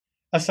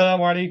Assalamu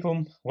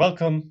alaikum.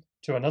 Welcome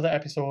to another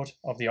episode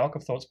of the Arc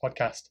of Thoughts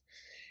podcast.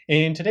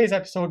 In today's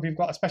episode, we've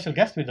got a special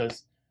guest with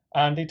us,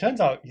 and it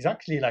turns out he's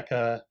actually like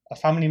a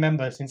family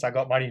member since I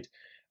got married.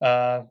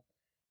 Uh,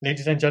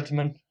 Ladies and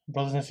gentlemen,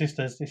 brothers and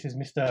sisters, this is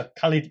Mr.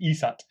 Khalid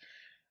Esat,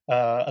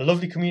 a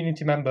lovely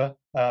community member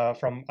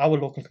from our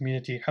local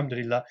community,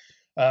 alhamdulillah,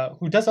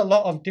 who does a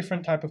lot of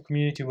different type of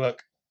community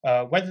work,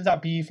 whether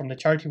that be from the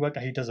charity work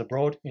that he does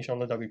abroad,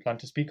 inshallah, that we plan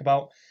to speak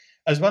about,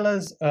 as well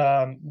as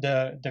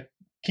the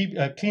keep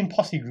clean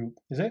posse group,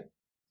 is it?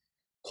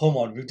 Come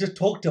on, we've just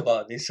talked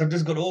about this. I've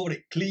just got over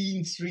it.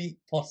 Clean Street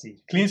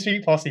Posse. Clean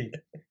Street Posse,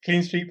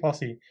 Clean Street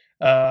Posse,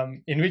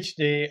 in which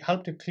they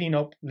help to clean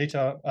up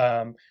litter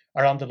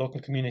around the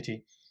local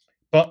community.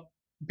 But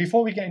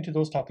before we get into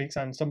those topics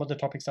and some of the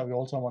topics that we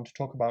also want to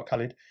talk about,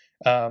 Khalid,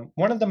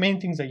 one of the main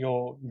things that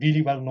you're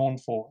really well known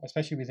for,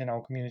 especially within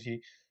our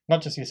community,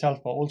 not just yourself,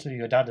 but also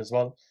your dad as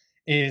well,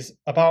 is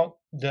about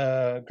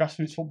the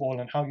grassroots football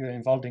and how you're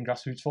involved in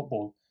grassroots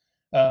football.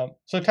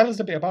 So tell us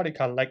a bit about it,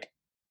 Khal. Like,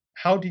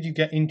 how did you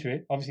get into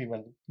it? Obviously,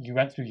 well, you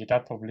went through your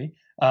dad probably.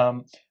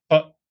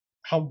 But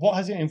what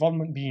has your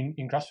involvement been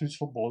in grassroots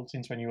football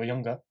since when you were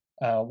younger?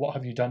 What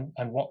have you done,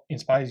 and what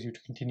inspires you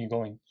to continue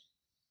going?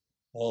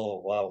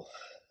 Oh, wow.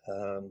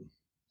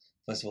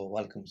 First of all,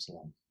 welcome,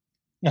 Salam.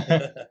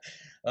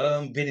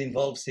 Been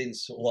involved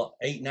since,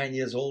 8, 9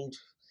 years old.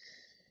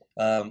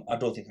 I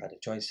don't think I had a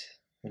choice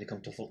when it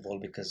comes to football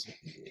because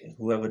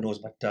whoever knows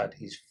my dad,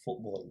 he's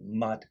football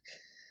mad.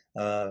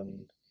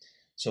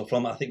 So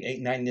from, I think,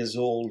 8, 9 years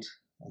old,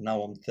 and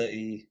now I'm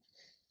 30,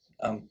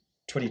 I'm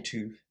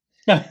 22.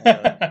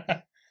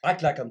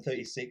 Act like I'm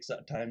 36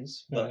 at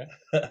times, but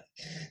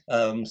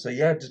so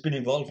yeah, just been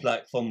involved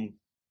like from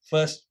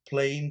first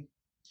playing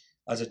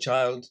as a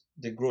child,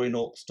 then growing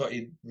up,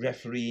 started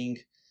refereeing,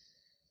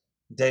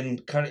 then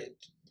kind of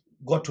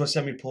got to a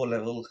semi-pro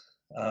level.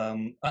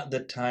 At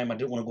the time, I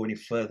didn't want to go any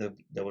further.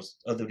 There was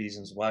other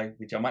reasons why,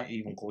 which I might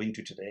even go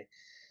into today.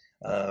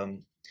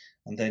 And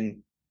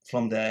then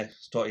from there,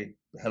 started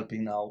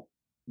helping out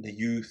the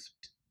youth,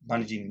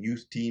 managing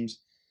youth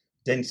teams,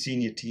 then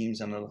senior teams,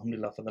 and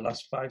alhamdulillah for the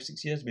last 5,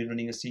 6 years, been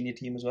running a senior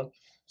team as well.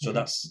 So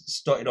that's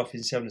started off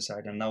in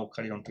 7-a-side and now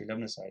carried on to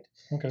 11-a-side.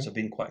 Okay. So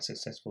been quite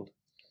successful.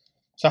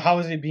 So how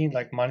has it been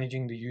like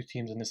managing the youth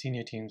teams and the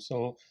senior teams?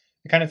 So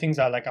the kind of things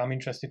that like I'm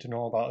interested to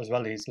know about as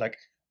well is like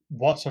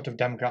what sort of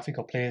demographic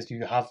of players do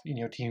you have in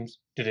your teams?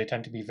 Do they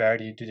tend to be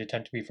varied? Do they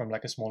tend to be from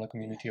like a smaller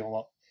community or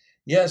what?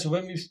 Yeah, so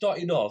when we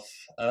started off,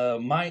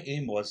 my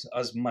aim was,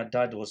 as my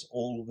dad was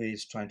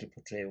always trying to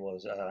portray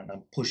was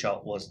and push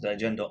out, was the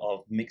agenda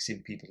of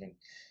mixing people in.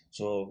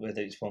 So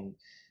whether it's from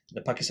the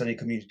Pakistani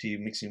community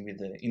mixing with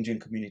the Indian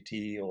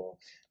community or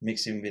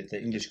mixing with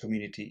the English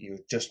community, you're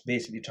just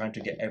basically trying to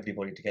get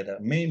everybody together.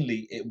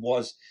 Mainly it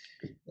was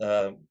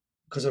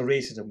because of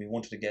racism, we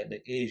wanted to get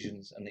the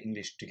Asians and the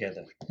English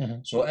together.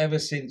 So ever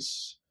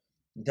since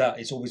that,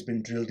 it's always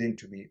been drilled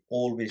into me,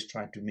 always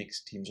trying to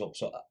mix teams up.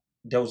 So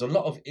there was a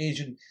lot of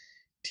Asian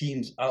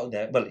teams out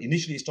there. Well,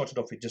 initially it started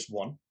off with just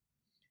one.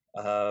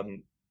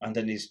 And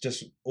then it's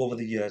just over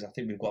the years, I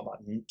think we've got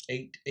about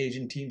 8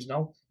 Asian teams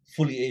now,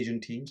 fully Asian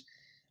teams.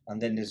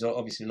 And then there's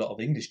obviously a lot of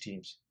English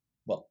teams.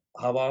 But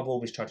how I've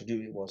always tried to do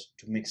it was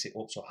to mix it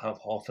up, so have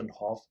half and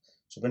half.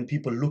 So when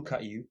people look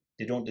at you,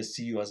 they don't just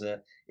see you as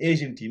an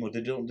Asian team or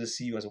they don't just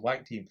see you as a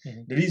white team.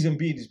 The reason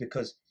being is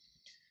because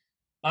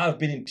I've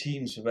been in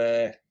teams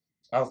where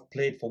I've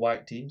played for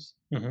white teams.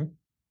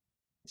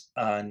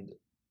 And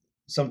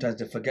sometimes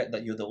they forget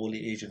that you're the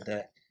only Asian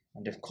there,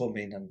 and they've come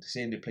in and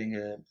saying they're playing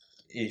an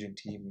Asian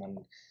team, and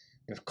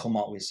they've come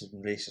out with some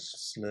racist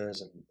slurs,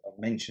 and I've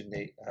mentioned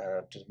it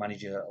to the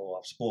manager or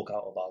I've spoke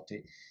out about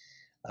it.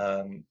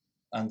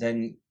 And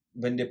then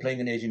when they're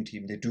playing an Asian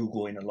team, they do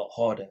go in a lot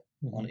harder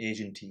on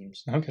Asian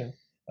teams. Okay.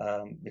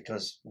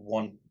 Because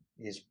one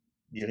is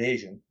you're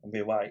Asian and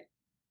we're white,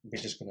 we're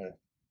just gonna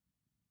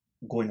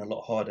go in a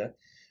lot harder.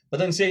 But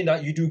then saying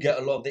that, you do get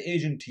a lot of the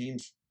Asian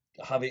teams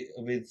have it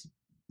with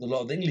a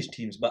lot of the English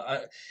teams, but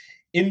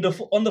on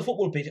the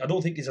football pitch, I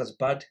don't think it's as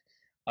bad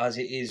as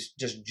it is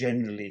just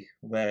generally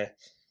where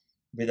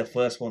we're the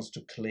first ones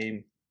to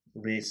claim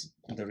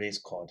the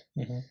race card.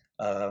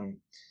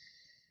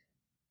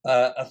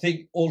 I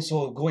think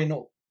also growing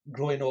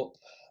up,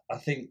 I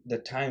think the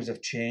times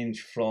have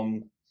changed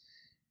from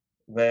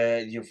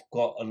where you've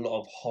got a lot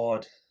of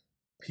hard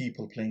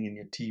people playing in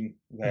your team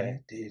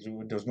where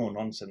there's no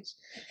nonsense.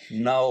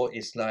 Now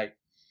it's like,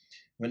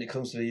 when it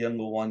comes to the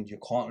younger one, you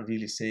can't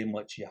really say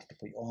much. You have to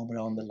put your arm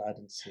around the lad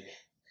and say,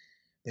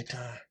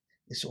 "Beta,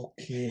 it's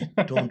okay,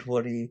 don't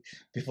worry,"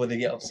 before they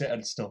get upset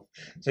and stuff.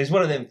 So it's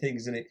one of them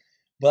things, isn't it?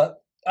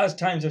 But as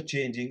times are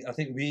changing, I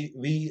think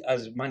we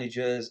as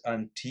managers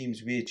and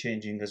teams, we're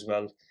changing as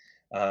well,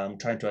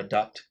 trying to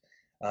adapt.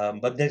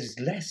 But there's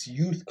less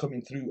youth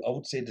coming through. I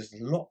would say there's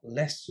a lot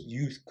less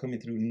youth coming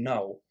through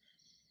now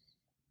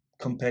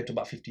compared to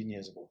about 15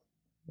 years ago.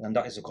 And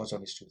that is the God's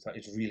honest truth. That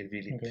is really,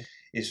 really,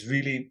 it's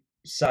really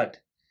sad,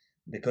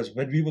 because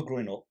when we were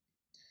growing up,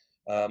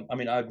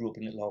 I grew up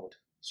in Little Harwood,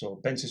 so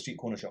Benson Street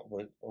Corner Shop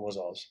was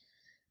ours,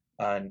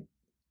 and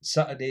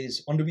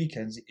Saturdays, on the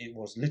weekends, it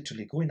was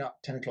literally going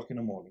out 10 o'clock in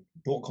the morning.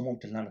 Don't come home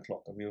till 9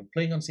 o'clock. And we were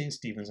playing on St.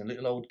 Stephen's in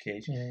Little Old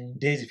Cage.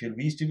 Days, if you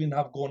we used to even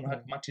have gone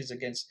had matches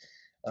against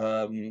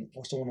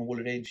what's the one on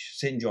Woolwich,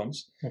 St.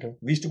 John's. Okay.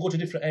 We used to go to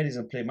different areas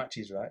and play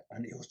matches, right?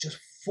 And it was just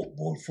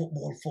football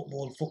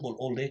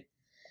all day.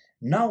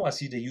 Now I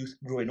see the youth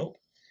growing up,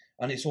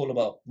 and it's all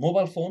about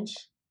mobile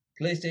phones,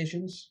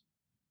 PlayStations,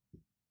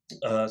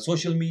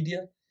 social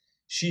media,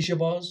 shisha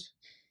bars,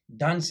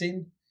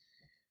 dancing,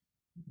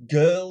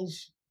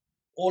 girls,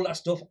 all that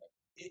stuff.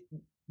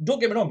 Don't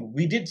get me wrong,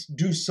 we did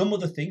do some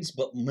of the things,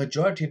 but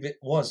majority of it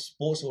was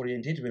sports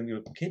oriented when we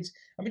were kids.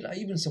 I mean, like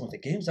even some of the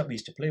games that we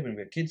used to play when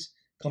we were kids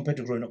compared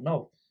to growing up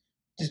now,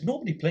 there's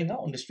nobody playing out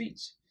on the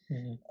streets.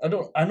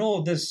 I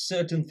know there's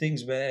certain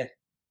things where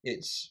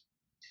it's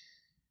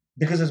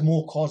because there's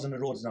more cars on the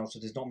roads now, so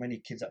there's not many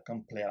kids that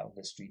can play out on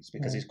the streets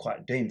because it's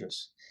quite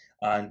dangerous.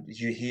 And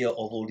you hear of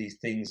all these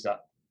things that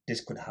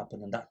this could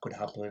happen and that could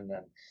happen,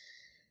 and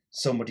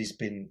somebody's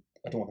been,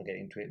 I don't want to get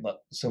into it,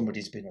 but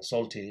somebody's been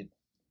assaulted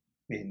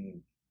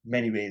in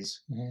many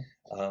ways.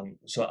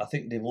 So I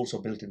think they've also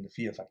built in the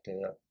fear factor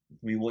that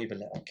we won't even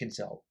let our kids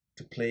out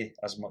to play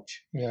as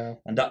much. Yeah.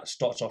 And that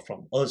starts off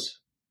from us.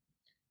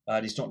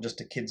 And it's not just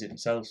the kids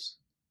themselves.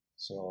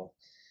 So,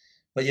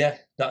 but yeah,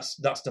 that's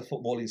the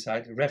footballing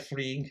side.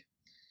 Refereeing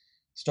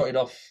started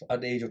off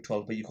at the age of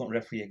 12, but you can't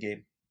referee a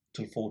game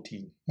till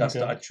 14. That's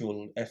the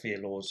actual FA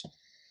laws.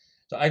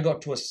 So I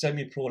got to a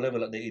semi-pro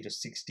level at the age of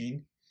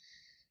 16.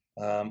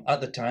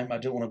 At the time, I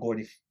didn't want to go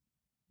any...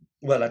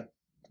 Well, I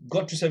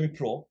got to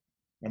semi-pro,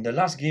 and the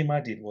last game I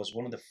did was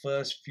one of the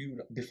first few...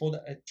 Before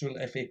the actual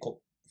FA Cup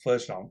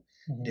first round,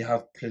 they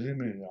have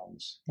preliminary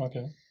rounds.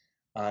 Okay.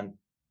 And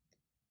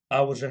I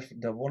was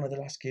one of the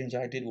last games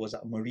I did was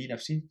at Marine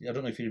FC. I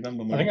don't know if you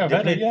remember Marine. I think I've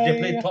heard it. They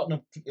played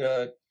Tottenham.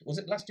 Was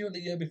it last year or the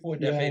year before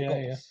in the FA Cup?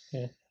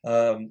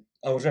 Yeah.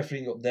 I was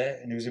refereeing up there,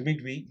 and it was a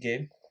midweek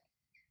game.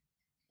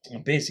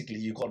 And basically,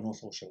 you got no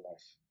social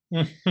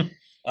life.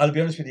 I'll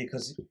be honest with you,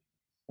 because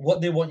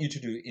what they want you to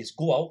do is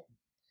go out.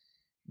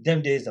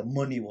 Them days, the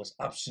money was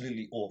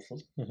absolutely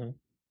awful.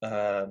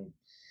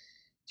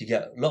 You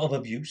get a lot of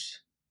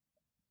abuse.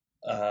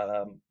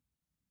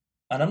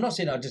 And I'm not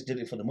saying I just did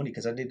it for the money,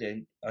 because I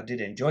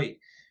did enjoy it,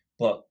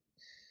 but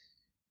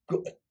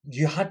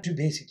you had to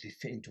basically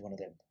fit into one of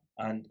them,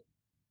 and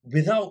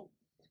without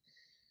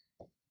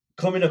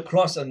coming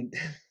across and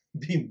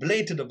being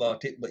blatant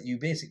about it, but you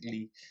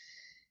basically,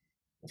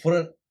 for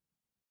an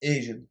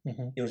Asian,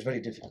 it was very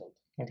difficult.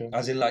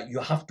 As in, like, you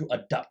have to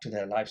adapt to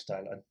their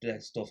lifestyle and their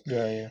stuff.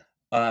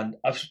 And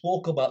I've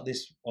spoke about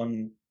this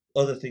on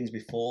other things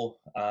before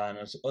and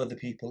as other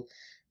people.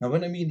 Now,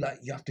 when I mean, like,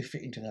 you have to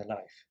fit into their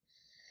life.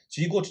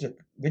 So you go to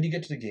when you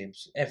get to the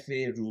games,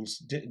 FA rules,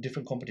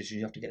 different competitions,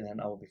 you have to get there an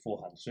hour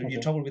beforehand. So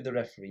you travel with the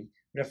referee.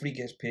 Referee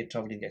gets paid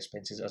travelling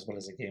expenses as well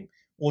as the game.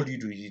 All you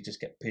do is you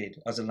just get paid.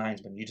 As a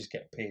linesman, you just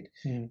get paid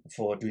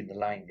for doing the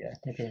line,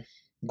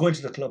 Going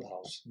to the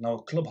clubhouse. Now,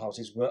 clubhouse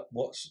is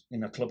what's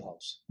in a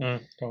clubhouse.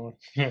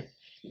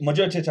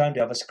 Majority of the time, they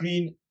have a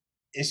screen.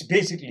 It's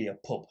basically a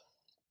pub,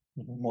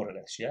 more or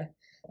less,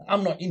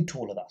 I'm not into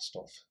all of that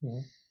stuff.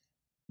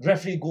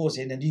 Referee goes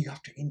in and you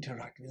have to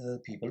interact with other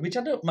people, which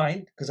I don't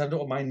mind, because I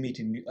don't mind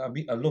meeting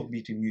I love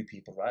meeting new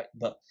people, right?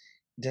 But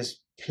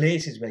there's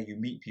places where you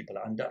meet people,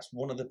 and that's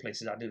one of the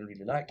places I didn't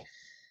really like.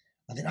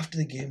 And then after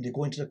the game, they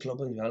go into the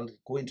club as well,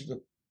 go into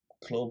the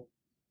club,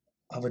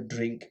 have a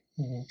drink.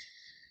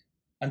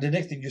 And the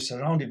next thing, you're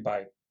surrounded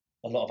by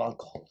a lot of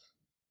alcohol.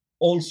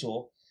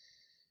 Also,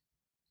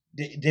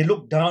 they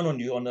look down on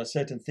you on a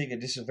certain thing,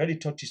 and this is a very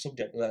touchy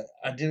subject.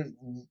 I didn't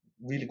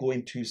really go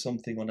into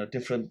something on a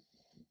different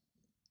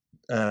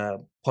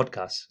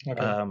podcast.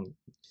 It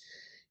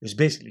was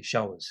basically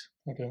showers.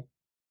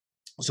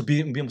 So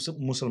being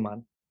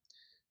Muslim,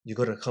 you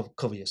got to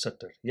cover your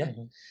sattar,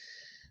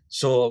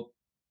 So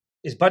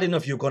it's bad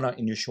enough you've gone out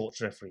in your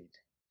shorts refereed.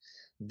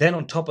 Then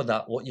on top of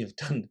that, what you've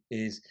done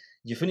is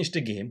you finished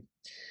the game.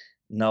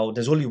 Now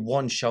there's only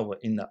one shower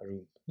in that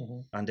room,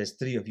 and there's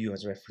 3 of you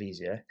as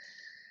referees,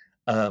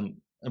 and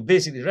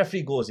basically the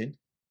referee goes in,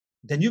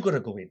 then you got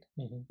to go in.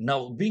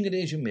 Now, being an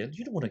Asian male,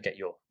 you don't want to get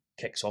your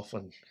kicks off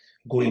and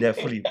go in there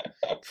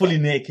fully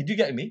naked. You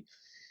get me?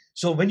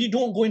 So when you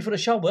don't go in for a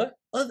shower,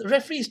 other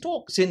referees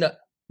talk, saying that,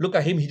 look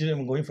at him, he didn't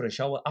even go in for a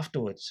shower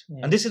afterwards.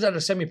 And this is at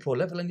a semi-pro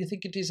level, and you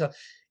think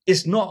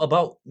it's not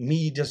about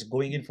me just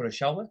going in for a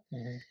shower.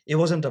 It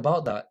wasn't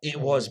about that. It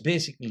was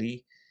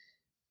basically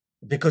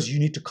because you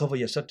need to cover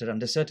your sattar,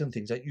 and there's certain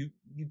things that you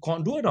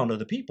can't do around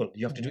other people.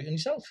 You have to do it on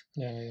yourself.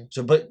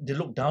 So, but they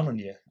look down on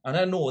you. And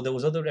I know there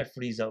was other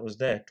referees that was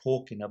there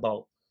talking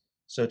about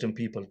certain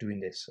people doing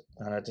this,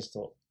 and I just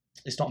thought,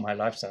 it's not my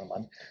lifestyle,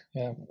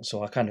 man.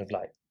 So I kind of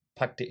like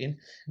packed it in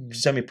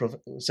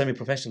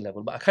semi-professional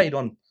level, but I carried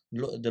on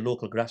the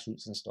local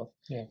grassroots and stuff.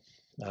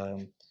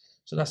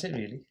 So that's it,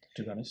 really,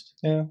 to be honest.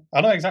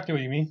 I know exactly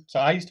what you mean. So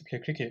I used to play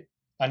cricket,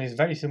 and it's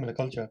very similar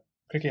culture.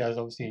 Cricket has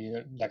obviously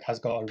has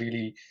got a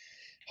really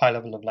high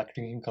level of like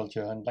drinking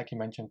culture, and like you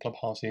mentioned,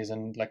 clubhouses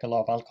and like a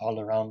lot of alcohol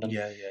around, and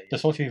Yeah. the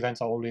social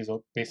events are always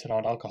based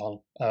around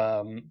alcohol.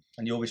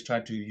 And you always try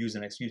to use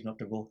an excuse not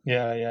to go.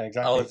 Yeah, I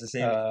exactly. was the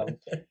same.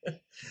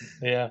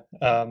 Yeah.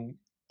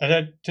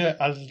 And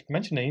I'll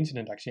mention an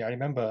incident actually. I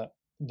remember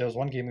there was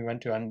one game we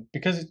went to, and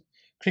because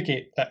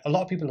cricket, like, a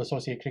lot of people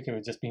associate cricket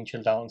with just being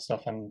chilled out and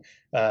stuff, and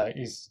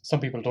is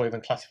some people don't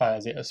even classify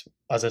it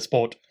as a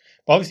sport.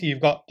 But obviously,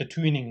 you've got the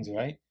two innings,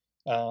 right?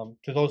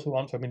 To those who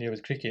aren't familiar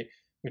with cricket,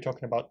 we're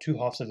talking about two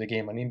halves of the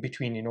game, and in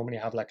between, you normally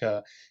have like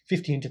a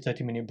 15 to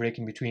 30 minute break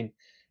in between.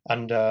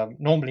 And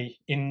normally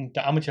in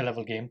the amateur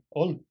level game,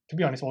 to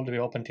be honest, all the way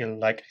up until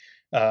like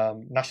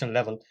national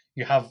level,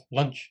 you have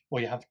lunch or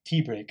you have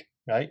tea break,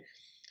 right?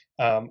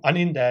 And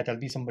in there, there'll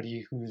be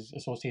somebody who's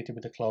associated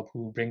with the club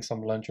who brings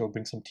some lunch or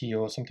brings some tea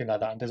or something like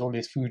that. And there's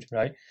always food,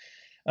 right?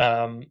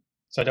 Um,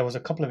 so there was a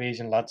couple of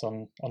Asian lads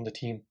on the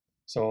team.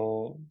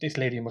 So this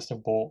lady must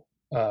have bought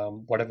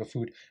whatever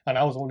food, and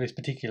I was always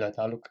particular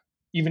that look,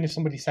 even if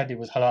somebody said it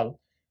was halal,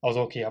 I was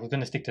okay. I was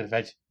going to stick to the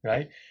veg,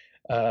 right?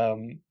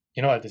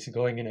 You know how this is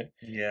going in it.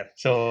 Yeah.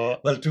 So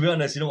Well, to be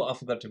honest, you know what, I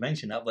forgot to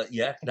mention that, but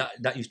yeah,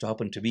 that used to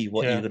happen to me.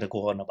 What Yeah. you're gonna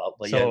go on about?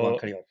 But So- yeah, go on,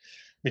 carry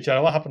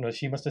on. what happened was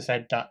she must have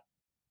said that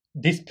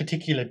this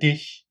particular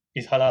dish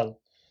is halal.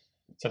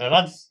 So the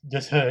lads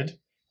just heard,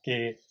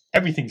 okay,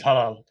 everything's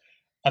halal,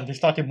 and they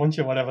started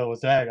munching whatever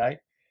was there, right?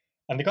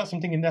 And they got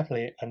something in their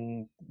plate,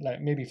 and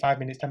like maybe 5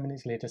 minutes, 10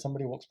 minutes later,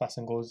 somebody walks past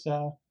and goes,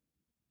 "Are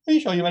you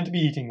sure you're meant to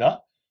be eating that?"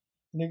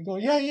 And they go,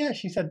 "Yeah,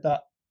 she said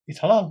that it's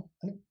halal."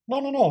 And,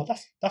 no,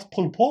 that's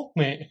pulled pork,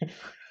 mate.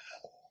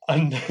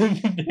 And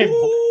they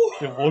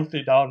wolfed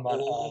it down, man.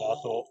 And I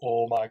thought,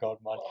 oh my god,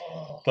 man.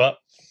 But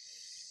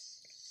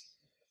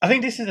I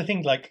think this is the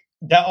thing, like,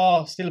 there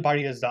are still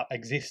barriers that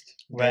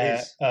exist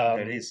where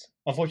there is.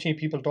 unfortunately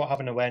people don't have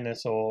an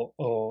awareness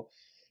or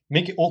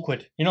make it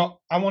awkward. You know,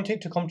 I want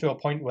it to come to a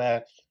point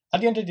where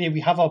at the end of the day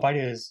we have our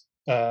barriers,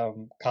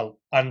 Khal,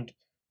 and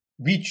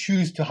we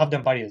choose to have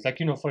them barriers. Like,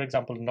 you know, for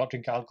example, not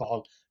drinking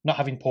alcohol, not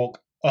having pork,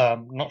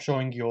 not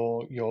showing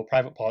your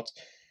private parts.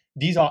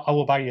 These are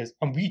our barriers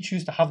and we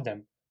choose to have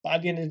them. But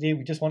at the end of the day,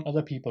 we just want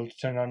other people to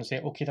turn around and say,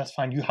 okay, that's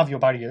fine, you have your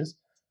barriers,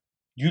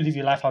 you live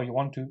your life how you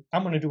want to.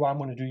 I'm going to do what I'm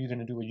going to do. You're going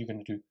to do what you're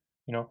going to do.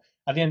 You know,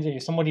 at the end of the day,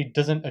 if somebody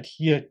doesn't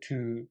adhere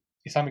to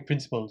Islamic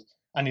principles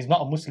and is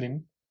not a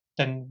Muslim,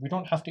 then we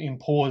don't have to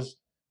impose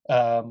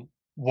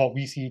what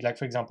we see, like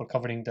for example,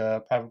 covering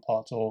the private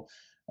parts or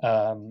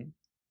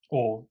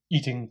not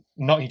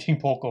eating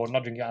pork or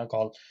not drinking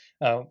alcohol.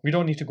 We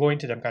don't need to go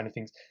into them kind of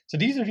things. So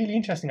these are really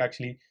interesting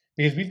actually,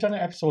 because we've done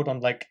an episode on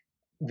like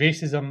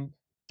racism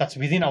that's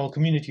within our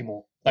community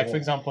more. Like for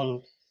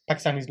example,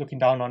 Pakistanis looking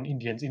down on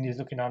Indians, Indians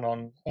looking down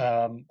on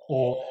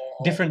or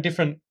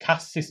different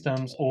caste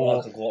systems, Well, I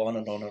or could go on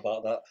and on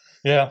about that.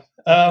 yeah.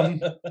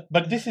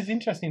 But this is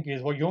interesting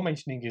because what you're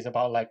mentioning is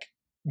about like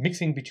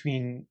mixing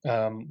between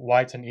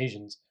whites and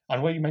Asians,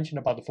 and what you mentioned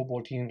about the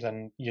football teams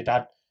and your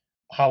dad,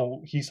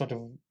 how he sort of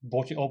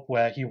brought it up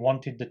where he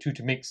wanted the two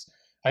to mix.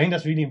 I think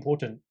that's really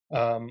important.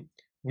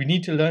 We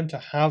need to learn to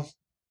have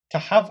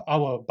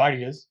our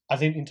barriers,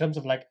 as in terms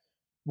of like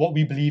what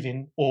we believe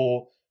in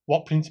or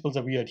what principles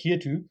that we adhere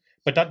to.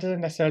 But that doesn't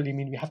necessarily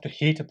mean we have to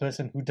hate a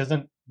person who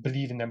doesn't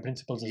believe in them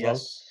principles as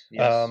well.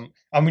 Yes.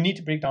 And we need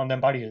to break down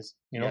them barriers,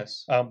 you know,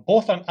 Yes.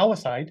 both on our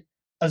side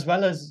as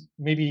well as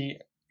maybe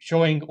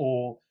showing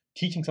or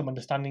teaching some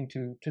understanding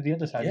to the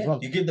other side as well.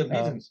 You give them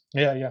reasons.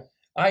 Yeah.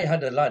 I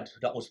had a lad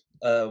that was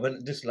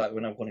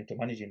when I've gone into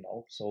managing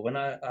now. So when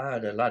I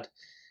had a lad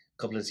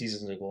a couple of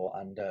seasons ago,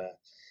 and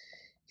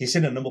he's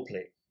seen a number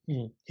plate.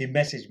 He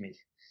messaged me.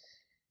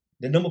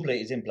 The number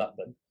plate is in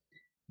Blackburn,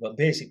 but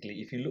basically,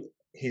 if you look,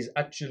 his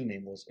actual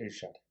name was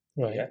Irshad.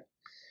 Right. Yeah,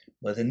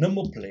 but the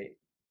number plate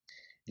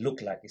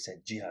looked like it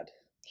said Jihad.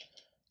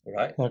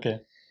 Right. Okay.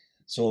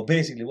 So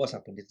basically, what's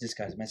happened is this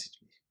guy's messaged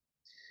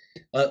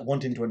me,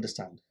 wanting to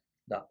understand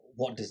that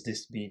what does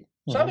this mean.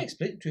 So I've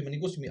explained to him, and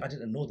he goes to me, I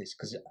didn't know this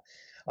because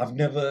I've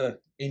never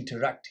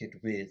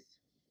interacted with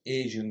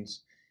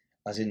Asians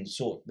as in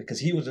sort, because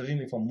he was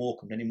originally from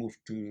Morecambe, then he moved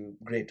to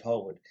Great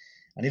Harwood,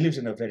 and he lives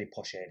in a very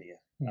posh area.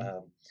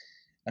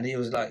 And he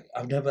was like,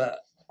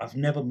 I've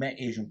never met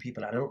Asian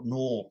people. I don't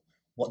know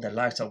what their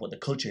lifestyle, what their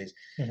culture is.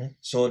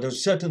 So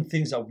there's certain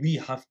things that we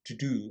have to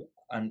do,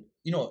 and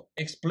you know,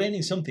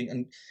 explaining something,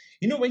 and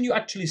you know, when you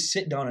actually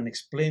sit down and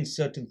explain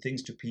certain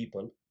things to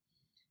people,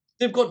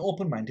 they've got an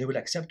open mind. They will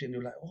accept it. And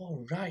they're like,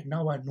 oh, right,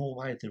 now I know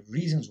why, the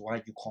reasons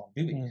why you can't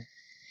do it.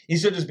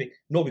 Instead of just being,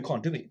 no, we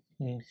can't do it.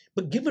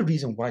 But give a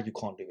reason why you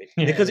can't do it.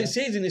 Because it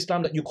says in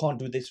Islam that you can't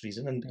do this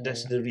reason, and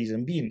that's the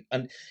reason being.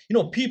 And, you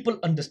know, people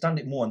understand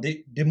it more, and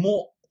they're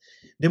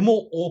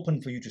more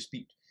open for you to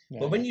speak.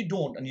 But when you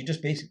don't, and you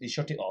just basically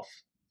shut it off,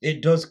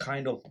 it does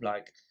kind of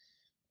like,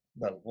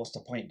 well, what's the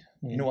point?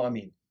 You know what I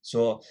mean?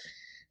 So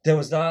there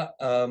was that.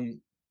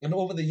 And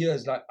over the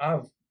years,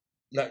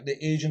 like the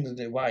Asians and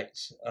the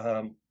whites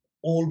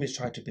always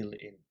try to build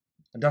it in.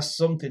 And that's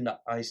something that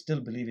I still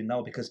believe in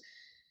now, because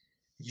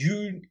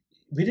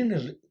within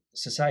a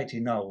society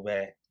now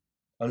where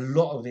a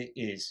lot of it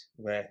is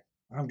where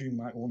I'm doing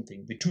my own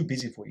thing. We're too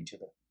busy for each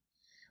other.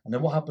 And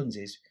then what happens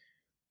is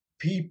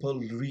people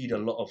read a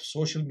lot of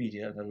social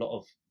media and a lot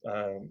of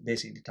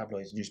basically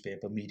tabloids,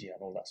 newspaper, media,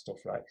 and all that stuff,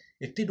 right?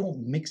 If they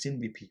don't mix in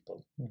with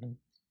people,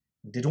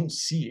 they don't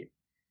see it,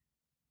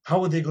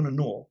 how are they going to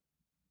know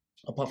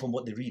apart from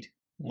what they read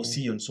or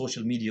see on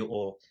social media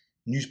or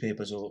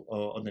newspapers or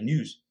on the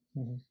news?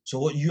 So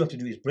what you have to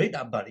do is break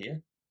that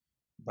barrier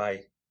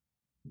by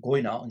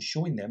going out and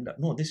showing them that,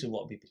 no, this is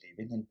what we believe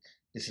in and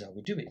this is how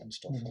we do it and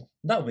stuff.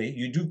 That way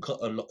you do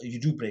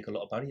break a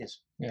lot of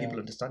barriers. People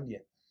understand you.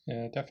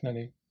 Yeah,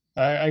 definitely.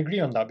 I agree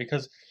on that,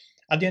 because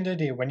at the end of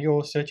the day, when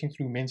you're searching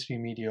through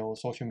mainstream media or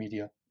social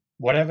media,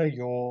 whatever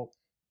your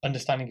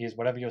understanding is,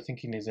 whatever your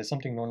thinking is, there's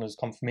something known as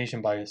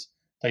confirmation bias,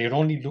 that you're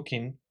only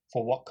looking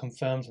for what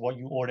confirms what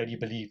you already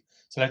believe.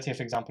 So let's say,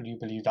 for example, you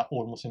believe that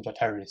all Muslims are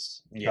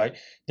terrorists, right?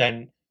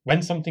 Then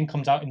when something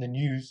comes out in the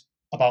news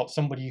about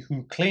somebody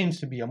who claims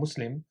to be a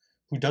Muslim,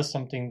 who does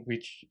something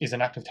which is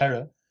an act of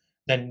terror,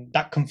 then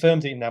that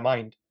confirms it in their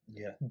mind.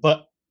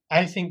 But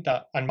I think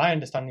that, and my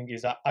understanding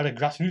is that at a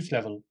grassroots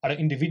level, at an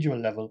individual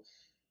level,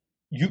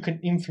 you can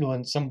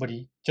influence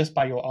somebody just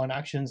by your own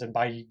actions and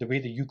by the way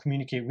that you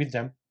communicate with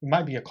them. It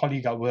might be a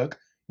colleague at work,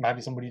 it might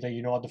be somebody that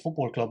you know at the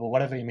football club or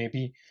whatever it may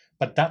be,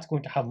 but that's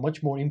going to have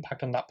much more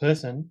impact on that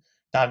person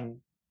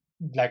than,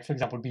 like, for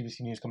example,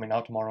 BBC News coming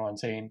out tomorrow and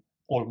saying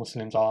all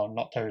Muslims are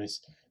not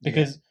terrorists.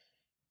 Because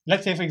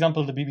let's say, for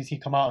example, the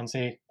BBC come out and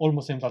say all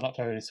Muslims are not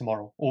terrorists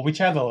tomorrow, or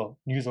whichever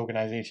news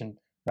organization,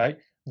 right?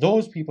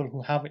 Those people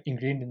who have it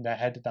ingrained in their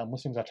head that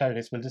Muslims are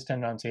terrorists will just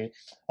turn around and say,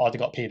 oh, they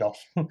got paid off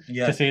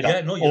to say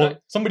that. No, or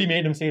somebody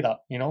made them say that,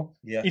 you know?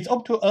 It's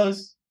up to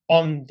us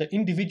on the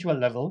individual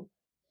level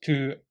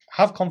to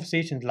have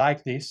conversations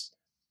like this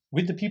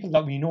with the people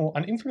that we know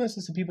and influence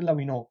the people that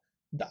we know.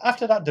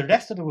 After that, the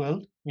rest of the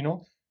world, you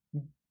know,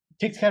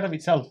 takes care of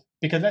itself.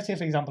 Because let's say,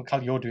 for example,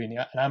 Khal, you're doing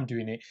it and I'm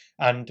doing it,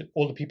 and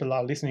all the people that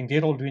are listening,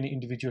 they're all doing it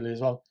individually as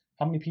well.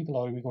 How many people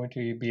are we going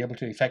to be able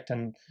to affect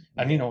and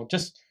you know,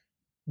 just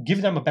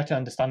give them a better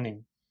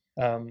understanding?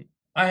 I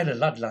had a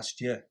lad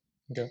last year,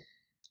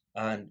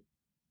 and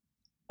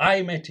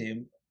I met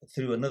him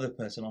through another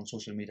person on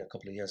social media a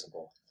couple of years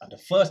ago. And the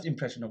first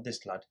impression of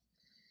this lad,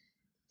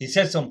 he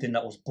said something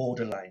that was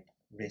borderline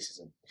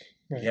racism.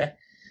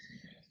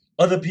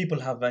 Other people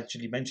have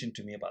actually mentioned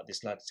to me about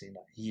this lad, saying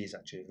that he is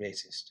actually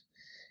racist.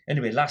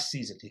 Anyway, last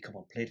season he come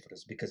and played for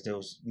us because there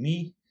was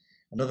me,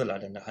 another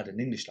lad, and I had an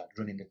English lad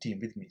running the team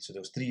with me. So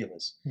there was three of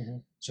us.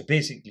 So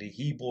basically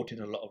he brought in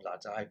a lot of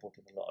lads, I brought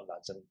in a lot of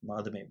lads, and my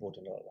other mate brought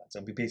in a lot of lads,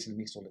 and we basically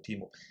mixed all the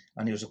team up.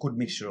 And it was a good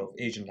mixture of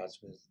Asian lads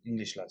with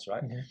English lads,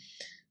 right?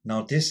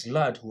 Now this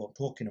lad who I'm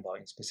talking about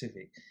in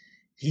specific,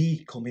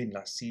 he come in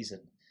last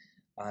season,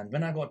 and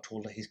when I got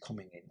told that he's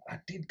coming in, I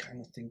did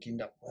kind of thinking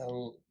that,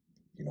 well,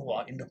 you know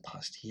what, in the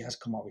past he has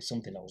come out with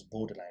something that was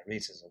borderline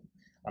racism,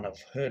 and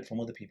I've heard from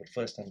other people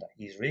firsthand that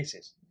he's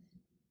racist.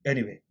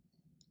 Anyway,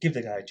 give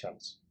the guy a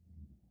chance.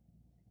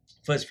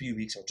 First few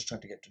weeks I was just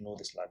trying to get to know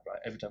this lad, right?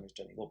 Every time he was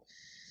turning up,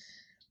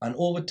 and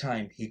over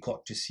time he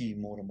got to see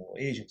more and more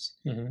Asians.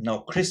 Now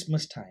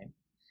Christmas time,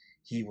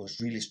 he was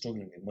really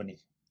struggling with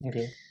money.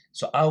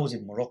 So I was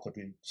in Morocco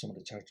doing some of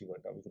the charity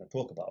work that we're going to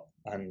talk about,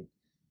 and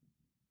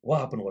what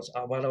happened was,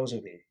 while I was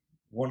away,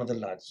 one of the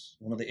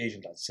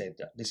Asian lads said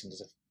that, listen,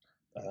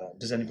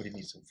 does anybody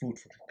need some food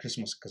for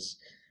Christmas? Because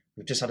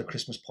we've just had a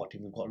Christmas party,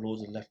 we've got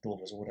loads of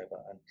leftovers or whatever,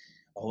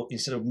 and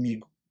instead of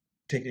me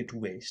taking it to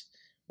waste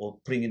or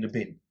putting in the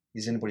bin,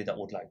 is anybody that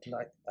would like to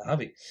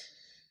have it?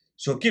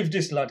 So give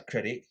this lad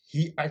credit.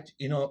 He,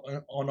 you know,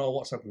 on our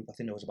WhatsApp group, I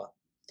think there was about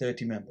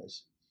 30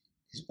 members.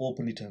 He's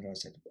openly turned around and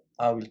said,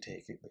 I will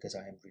take it because I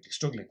am really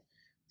struggling.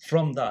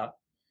 From that,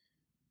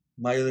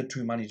 my other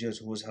two managers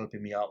who was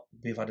helping me out,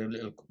 we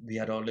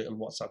had our little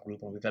WhatsApp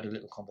group and we've had a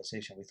little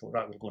conversation. We thought,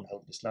 right, we'll go and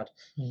help this lad.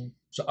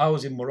 So I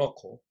was in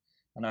Morocco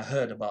and I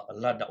heard about a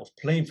lad that was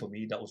playing for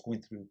me that was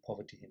going through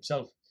poverty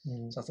himself.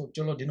 So I thought,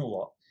 Jolo, you know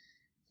what?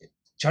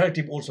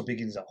 Charity also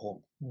begins at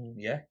home.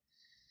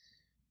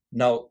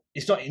 Now,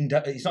 it's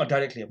not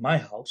directly at my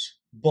house,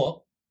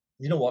 but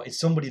you know what? It's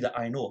somebody that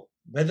I know.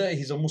 Whether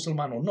he's a Muslim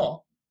or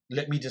not,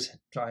 let me just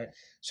try it.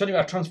 So anyway,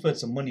 I transferred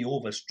some money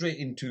over straight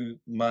into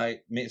my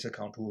mate's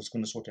account who was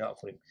going to sort it out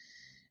for him.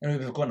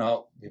 Anyway, we've gone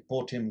out, we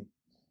bought him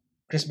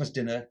Christmas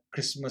dinner,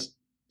 Christmas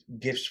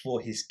gifts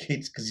for his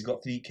kids, because he's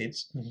got 3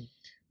 kids,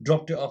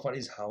 dropped it off at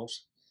his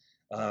house.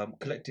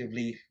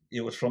 Collectively,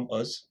 it was from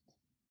us.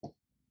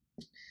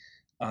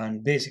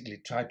 And basically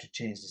tried to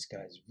change this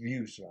guy's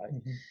views, right?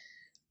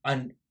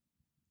 And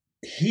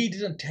he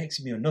didn't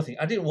text me or nothing.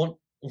 I didn't want,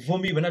 for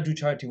me, when I do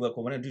charity work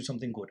or when I do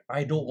something good,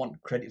 I don't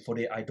want credit for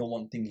it. I don't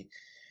want thingy.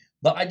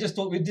 But I just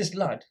thought with this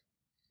lad,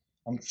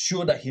 I'm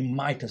sure that he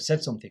might have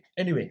said something.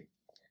 Anyway,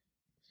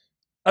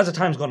 as the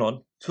time's gone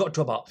on, it's got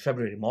to about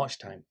February, March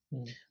time.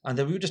 And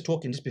then we were just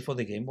talking just before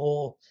the game.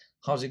 Oh,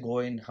 how's it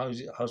going?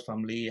 How's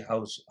family?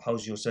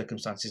 How's your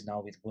circumstances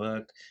now with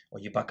work? Are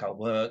you back at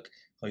work?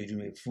 How are you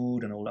doing with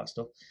food and all that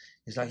stuff?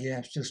 He's like, yeah,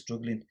 I'm still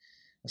struggling.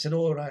 I said,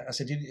 all right. I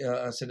said,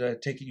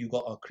 take it you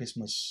got our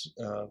Christmas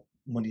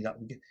money that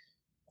we get.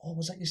 Oh,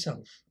 was that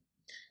yourself?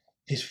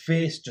 his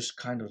face just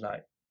kind of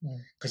like,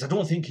 because I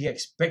don't think he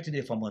expected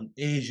it from an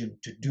Asian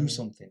to do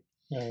something.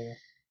 Yeah.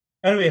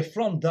 Anyway,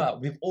 from that,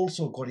 we've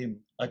also got him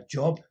a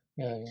job.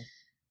 Yeah.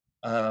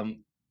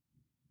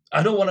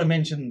 I don't want to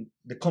mention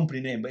the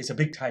company name, but it's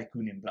a big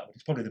tycoon in Blackburn.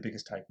 It's probably the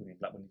biggest tycoon in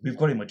Blackburn. We've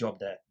got him a job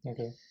there.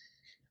 Okay.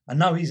 And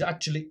now he's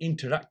actually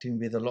interacting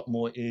with a lot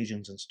more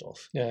Asians and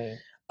stuff. Yeah.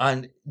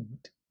 And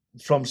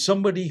from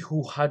somebody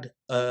who had,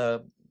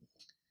 how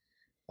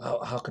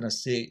can I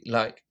say,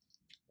 like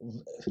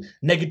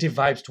negative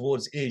vibes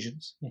towards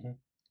Asians,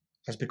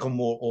 has become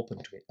more open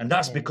to it. And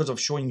that's because of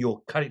showing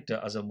your character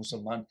as a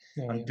Muslim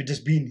and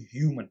just being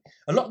human.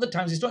 A lot of the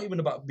times, it's not even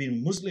about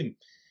being Muslim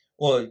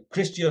or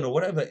Christian or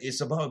whatever.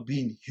 It's about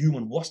being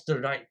human. What's the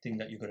right thing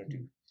that you're going to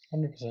do?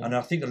 100%. And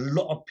I think a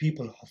lot of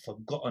people have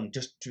forgotten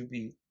just to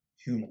be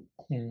human.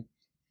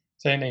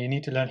 Saying that you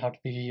need to learn how to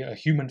be a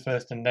human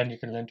first, and then you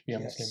can learn to be a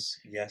Muslim.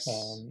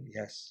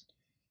 Yes.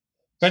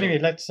 But anyway,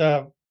 let's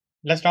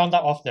round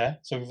that off there.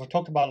 So we've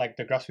talked about like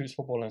the grassroots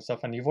football and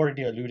stuff, and you've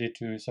already alluded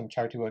to some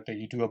charity work that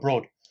you do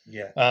abroad.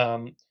 Yeah.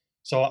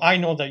 So I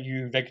know that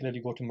you regularly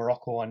go to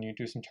Morocco and you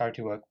do some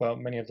charity work, but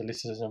many of the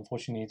listeners,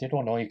 unfortunately, they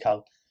don't know you,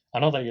 Khal. I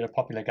know that you're a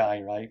popular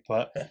guy, right?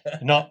 But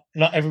not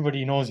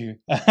everybody knows you.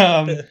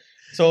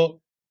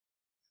 So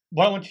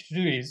what I want you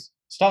to do is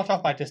start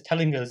off by just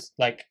telling us,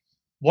 like,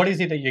 what is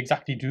it that you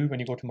exactly do when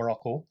you go to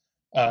Morocco?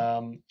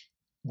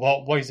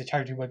 What is the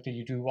charity work that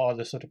you do? What are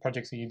the sort of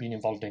projects that you've been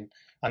involved in?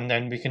 And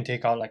then we can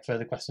take out like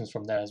further questions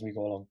from there as we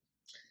go along.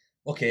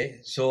 Okay,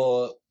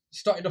 so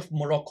started off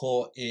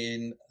Morocco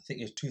in, I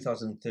think it was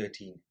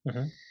 2013.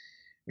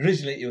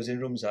 Originally, it was in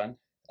Ramzan.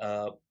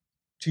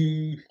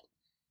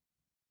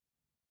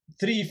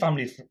 Three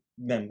family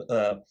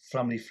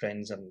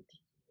friends and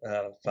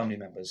family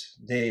members,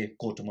 they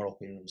go to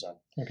Morocco in Ramzan.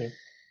 Okay.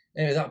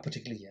 Anyway, that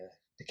particular year,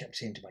 they kept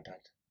saying to my dad,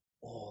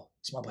 "Oh,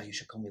 Smaba, you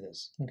should come with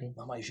us. Okay.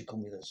 Mama, you should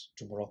come with us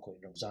to Morocco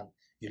in Ramzan.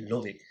 You'll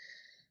love it."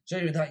 So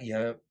anyway, that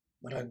year,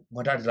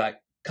 my dad's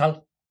like,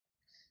 "Khal,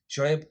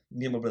 Shoaib,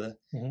 me and my brother,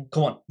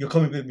 come on, you're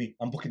coming with me.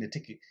 I'm booking the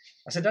ticket."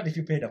 I said, "Dad, if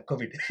you paid, I'm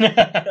coming."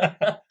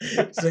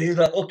 So he's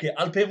like, "Okay,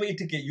 I'll pay for your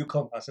ticket. You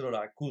come." I said, "All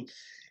right, cool."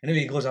 Anyway,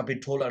 he goes, "I've been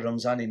told that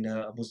Ramzan in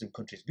a Muslim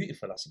country is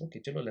beautiful." I said,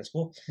 "Okay, let's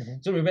go."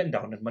 So we went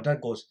down, and my dad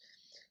goes.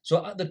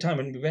 So at the time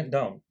when we went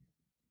down,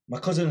 my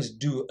cousins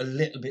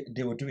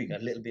they were doing a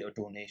little bit of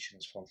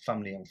donations from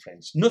family and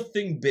friends.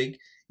 Nothing big.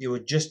 It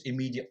was just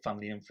immediate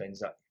family and friends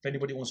that if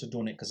anybody wants to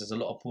donate, because there's a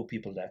lot of poor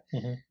people there,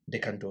 they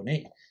can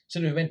donate.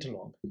 So we went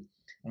along.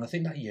 And I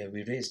think that year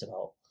we raised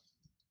about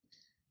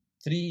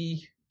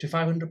 £300 to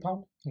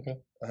 £500. Okay.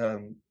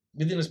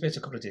 Within the space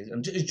of a couple of days.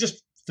 And it's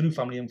just through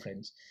family and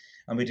friends.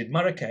 And we did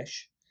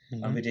Marrakesh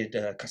and we did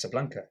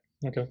Casablanca.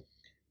 Okay.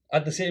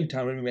 At the same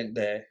time when we went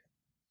there,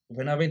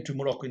 when I went to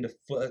Morocco in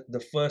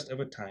the first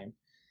ever time,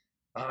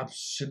 I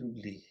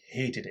absolutely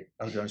hated it.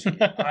 I'll be honest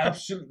with you. I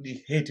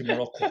absolutely hated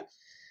Morocco.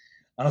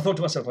 And I thought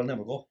to myself, I'll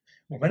never go.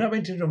 When I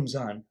went to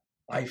Ramzan,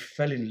 I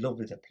fell in love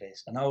with the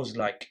place. And I was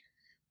like,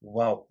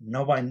 wow,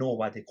 now I know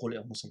why they call it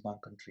a Muslim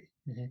country.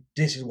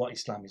 This is what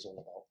Islam is all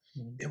about.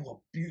 It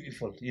was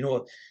beautiful. You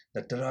know,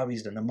 the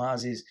Tarawis, the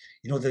namazes,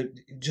 you know, the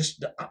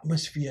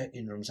atmosphere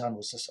in Ramzan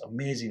was just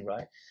amazing,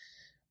 right?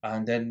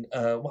 And then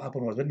what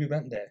happened was when we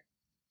went there,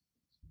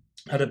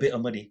 I had a bit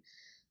of money.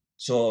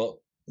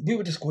 So we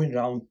were just going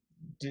around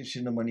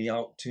dishing the money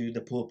out to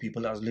the poor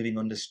people that was living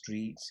on the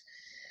streets.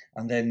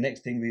 And then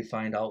next thing we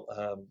find out,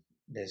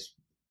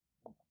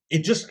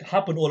 it just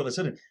happened all of a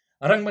sudden.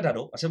 I rang my dad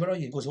up. I said, "Where are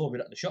you?" He goes, "Oh,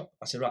 we're at the shop."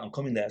 I said, "Right, I'm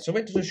coming there." So I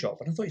went to the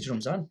shop and I thought it's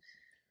Ramzan.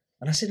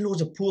 And I seen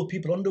loads of poor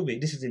people on the way.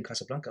 This is in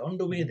Casablanca. On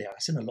the way there, I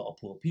seen a lot of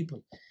poor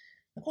people.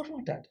 I go to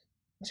my dad.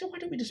 I said, "Why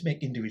don't we just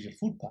make individual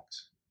food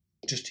packs?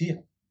 Just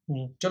here.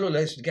 Chalo,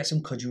 let's get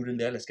some khajur in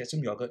there. Let's get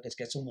some yogurt. Let's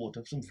get some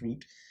water, some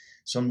fruit.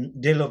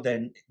 They love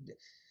their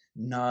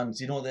naans.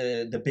 You know,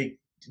 the big,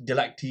 they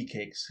like tea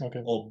cakes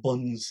or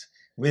buns.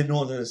 We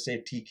know they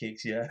say tea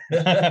cakes, yeah.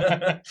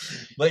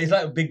 But it's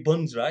like big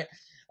buns, right?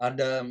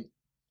 And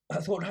I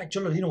thought, right,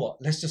 chalo, you know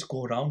what? Let's just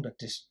go around and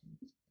just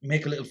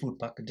make a little food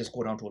pack and just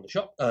go down to all the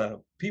shop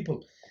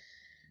people.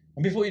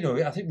 And before you know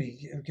it, I think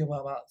we gave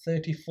about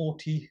 30,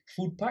 40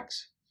 food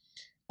packs.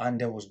 And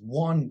there was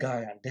one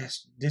guy, and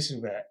this is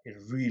where it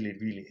really,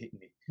 really hit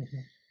me.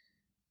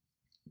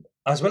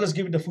 As well as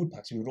giving the food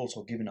packs, we were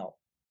also giving out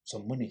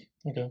some money.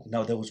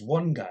 Now, there was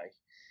one guy,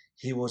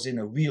 he was in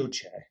a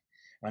wheelchair,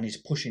 and he's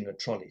pushing a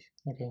trolley.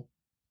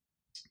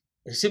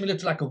 Similar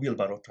to like a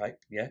wheelbarrow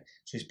type, yeah?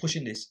 So he's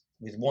pushing this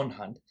with one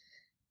hand,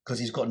 because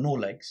he's got no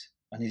legs,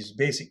 and he's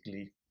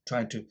basically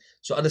trying to...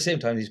 So at the same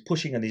time, he's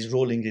pushing and he's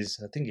rolling his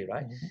thingy,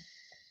 right?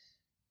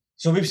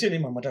 So we've seen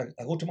him, and my dad,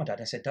 I go to my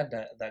dad, I said, "Dad,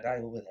 that guy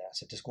over there," I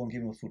said, "just go and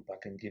give him a food pack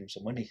and give him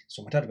some money."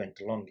 So my dad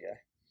went along, yeah?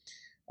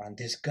 And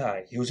this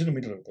guy, he was in the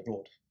middle of the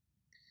road.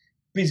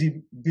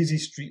 Busy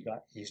street,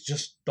 right? He's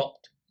just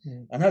stopped.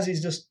 And as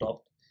he's just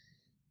stopped,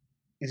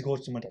 he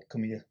goes to my dad,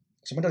 "Come here."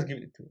 So my dad's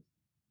giving it to him.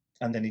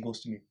 And then he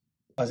goes to me.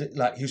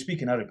 He was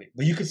speaking Arabic.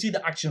 But you could see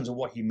the actions of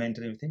what he meant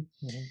and everything.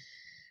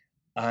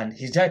 And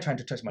he's there trying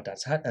to touch my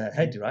dad's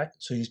head, right?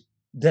 So he's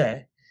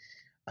there.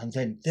 And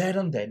then there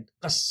and then,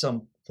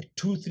 Qassam, for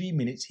 2-3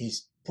 minutes,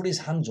 he's put his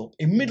hands up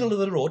in middle of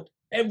the road.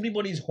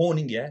 Everybody's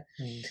horning, yeah.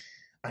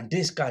 And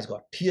this guy's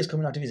got tears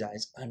coming out of his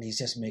eyes and he's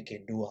just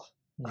making dua.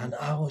 And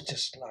I was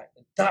just like,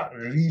 that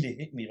really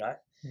hit me, right?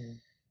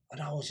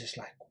 And I was just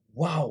like,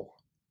 wow.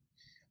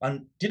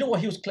 And do you know what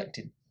he was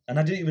collecting? And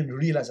I didn't even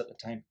realize at the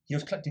time. He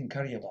was collecting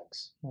carrier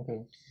bags.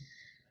 Okay.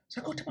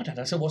 So I go to my dad.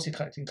 I said, what's he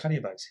collecting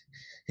carrier bags?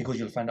 He goes,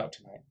 you'll find out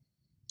tonight.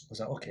 I was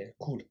like, okay,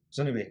 cool.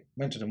 So anyway,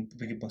 went to the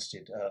big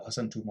masjid,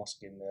 Hassan II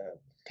Mosque in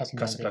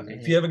Casablanca.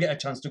 If you ever get a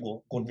chance to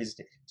go and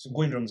visit it. So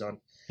go in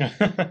Ramzan.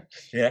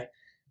 Yeah.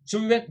 So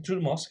we went to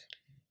the mosque.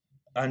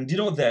 And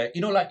there,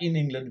 like in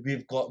England,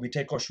 we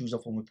take our shoes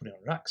off and we put it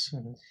on racks.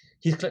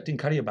 He's collecting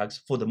carrier bags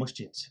for the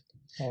masjids.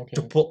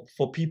 Okay.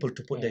 For people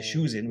to put their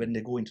shoes in when they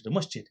go into the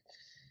masjid.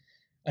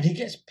 And he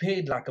gets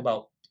paid like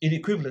about, in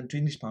equivalent to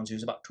English pounds, it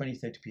was about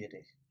 20-30p a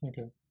day.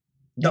 Okay.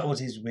 That was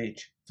his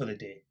wage for the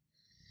day.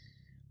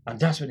 And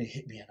that's when it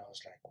hit me and I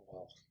was like,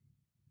 wow.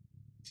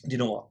 You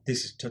know what?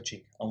 This is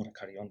touching. I want to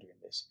carry on doing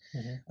this.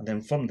 And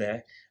then from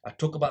there, I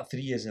took about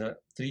 3 years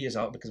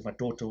out because my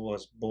daughter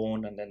was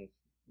born and then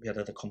we had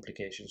other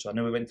complications. So I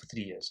never went for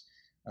 3 years.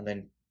 And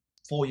then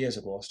 4 years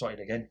ago, I started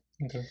again.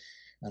 Okay.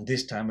 And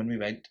this time when we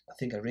went, I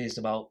think I raised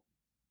about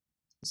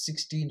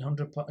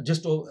 £1,600,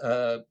 just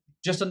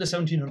under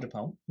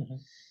 £1,700.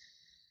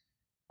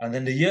 And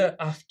then the year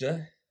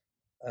after,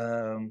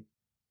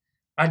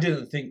 I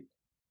didn't think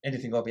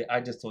anything of it.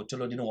 I just thought,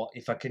 Chalo, you know what?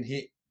 If I can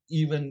hit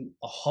even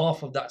a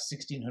half of that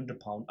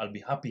 £1,600, I'll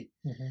be happy.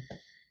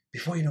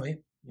 Before you know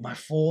it, my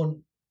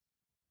phone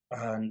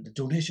and the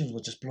donations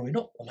were just blowing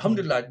up.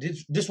 Alhamdulillah,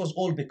 this was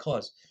all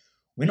because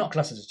we're not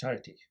classed as a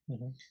charity,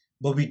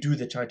 but we do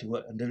the charity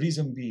work. And the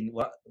reason being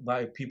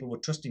why people were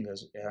trusting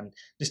us, and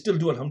they still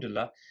do,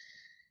 alhamdulillah,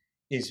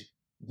 is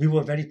we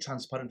were very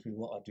transparent with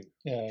what I do.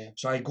 Yeah.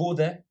 So I go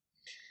there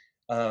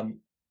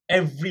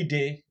every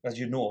day, as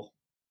you know,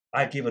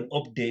 I give an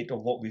update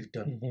of what we've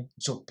done.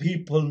 So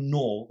people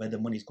know where the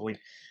money's going.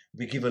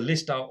 We give a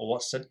list out of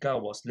what's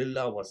sadaqah, what's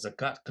lillah, what's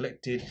zakat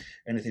collected,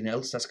 anything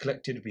else that's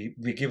collected.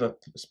 We give a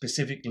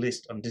specific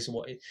list on this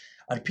what it,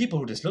 and people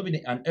were just loving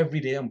it. And every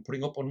day I'm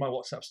putting up on my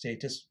WhatsApp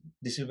status,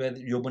 this is where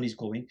your money's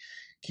going,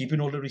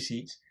 keeping all the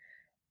receipts.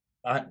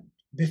 And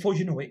before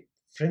you know it,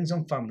 friends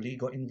and family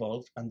got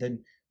involved, and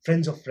then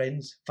friends of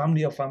friends,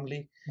 family of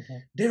family,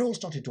 they all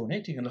started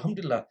donating. And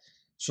alhamdulillah,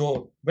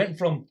 so went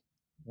from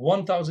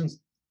 1,000,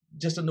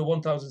 just under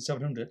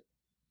 1,700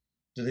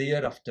 to the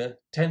year after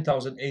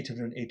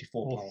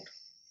 £10,884.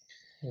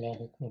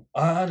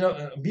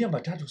 Me and my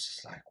dad was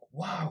just like,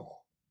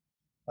 wow,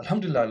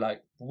 alhamdulillah,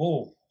 like,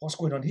 whoa, what's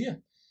going on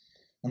here?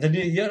 And then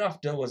the year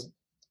after was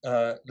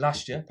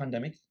last year,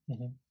 pandemic.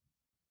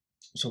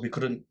 So we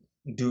couldn't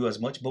do as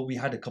much, but we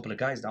had a couple of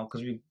guys now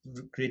because we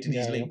created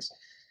these links.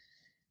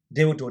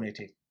 They were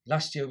donating.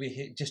 Last year we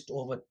hit just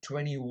over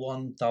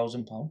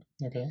 £21,000.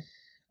 Okay.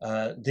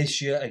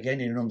 This year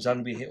again in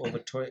Ramzan we hit over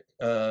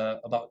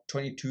about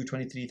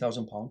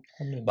 £23,000.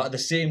 But at the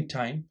same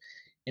time,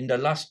 in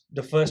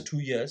the first 2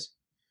 years,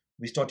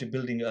 we started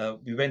building.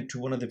 We went to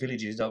one of the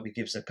villages that we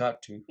give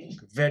zakat to,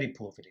 very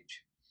poor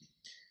village,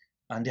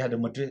 and they had a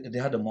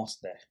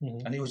mosque there,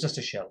 and it was just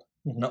a shell.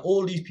 Now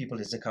all these people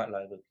is zakat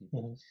liable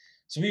people.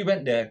 So we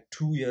went there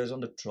 2 years on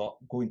the trot,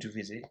 going to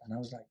visit, and I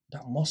was like,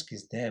 that mosque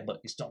is there,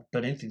 but it's not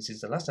done anything since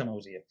the last time I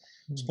was here.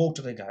 Spoke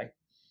to the guy.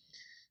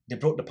 They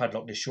broke the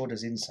padlock, they showed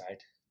us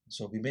inside.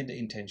 So we made the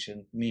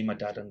intention, me, my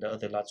dad, and the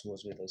other lads who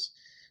was with us,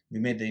 we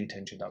made the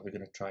intention that we're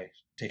going to try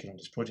taking on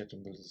this project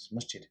and build this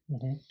masjid.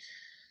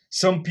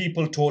 Some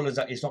people told us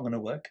that it's not going to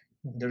work.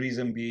 The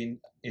reason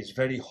being, it's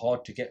very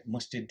hard to get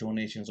masjid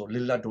donations or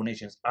lillah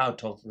donations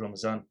out of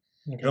Ramazan.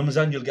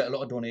 Ramazan, you'll get a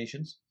lot of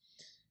donations,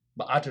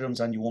 but after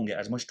Ramazan, you won't get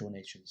as much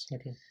donations.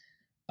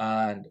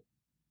 And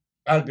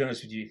I'll be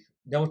honest with you,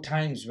 there were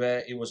times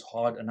where it was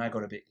hard and I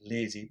got a bit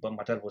lazy, but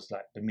my dad was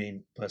like the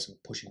main person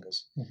pushing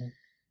us.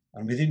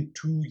 And within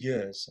 2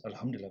 years,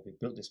 alhamdulillah, we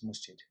built this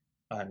masjid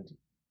and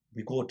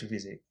we go to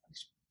visit.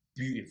 It's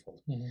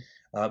beautiful.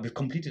 We've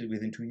completed it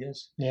within 2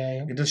 years.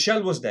 The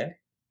shell was there,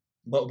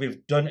 but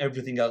we've done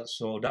everything else.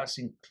 So that's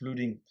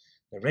including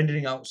the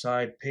rendering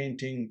outside,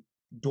 painting,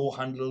 door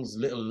handles,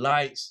 little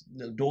lights,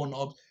 little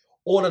doorknobs,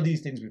 all of these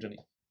things we've done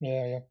it.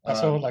 I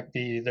saw like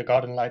the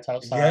garden lights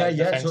outside,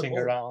 the fencing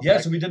around.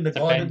 So we did the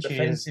garden, the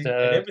fencing, and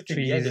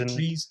everything. The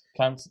trees,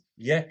 plants.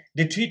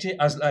 They treat it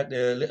as like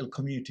a little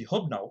community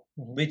hub now,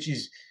 which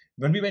is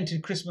when we went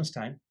in Christmas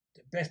time.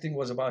 The best thing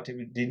was about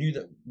it, they knew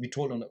that we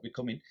told them that we're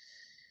coming.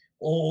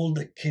 All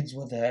the kids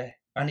were there,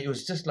 and it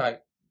was just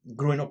like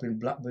growing up in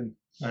Blackburn,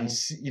 and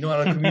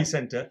at a community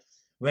centre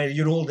where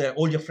you're all there,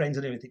 all your friends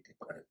and everything.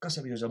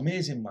 It was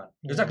amazing, man.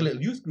 It was like a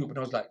little youth group, and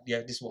I was like,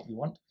 yeah, this is what we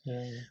want.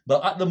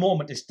 But at the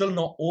moment, it's still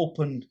not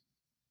open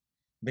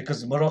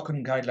because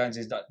Moroccan guidelines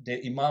is that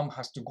the imam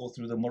has to go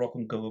through the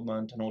Moroccan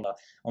government and all that.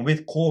 And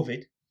with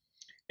COVID,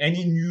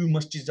 any new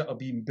masjids that are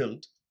being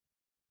built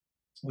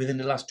within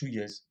the last 2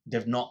 years,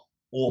 they've not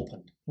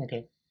opened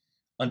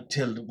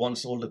until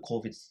once all the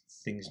COVID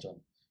things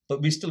done. but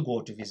we still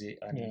go to visit,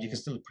 and Yeah. you can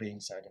still pray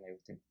inside and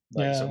everything.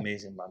 But it's Yeah.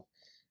 amazing, man.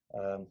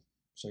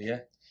 So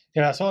yeah.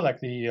 Yeah, I saw like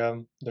the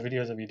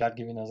videos of your dad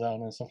giving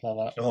azan and stuff like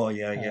that. Oh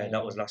yeah.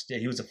 That was last year.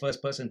 He was the first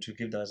person to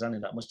give the azan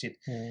in that masjid.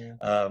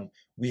 Yeah.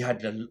 We had,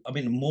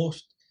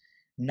 most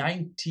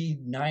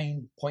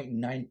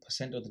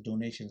 99.9% of the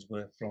donations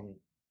were from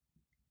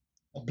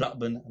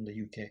Blackburn and the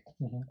UK.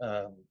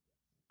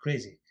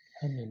 Crazy.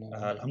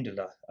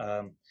 Alhamdulillah.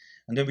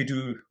 And then we do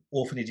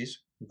orphanages.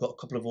 We've got a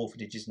couple of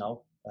orphanages now.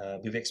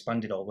 We've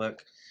expanded our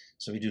work.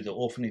 So we do the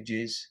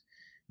orphanages.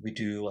 We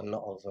do a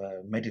lot of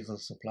medical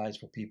supplies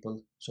for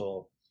people.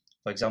 So,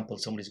 for example,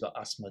 somebody's got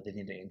asthma, they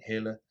need an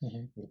inhaler.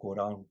 We'll go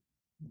around,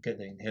 get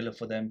the inhaler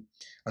for them.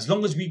 As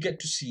long as we get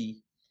to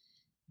see,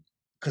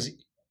 because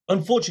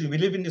unfortunately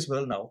we live in this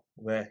world now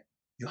where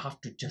you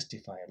have to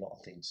justify a lot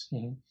of things.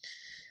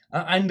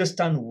 I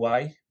understand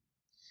why,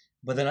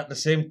 but then at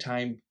the same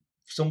time,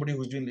 somebody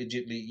who's doing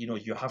legitly,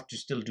 you have to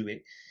still do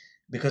it,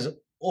 because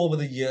over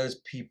the years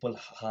people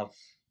have,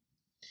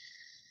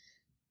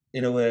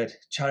 in a word,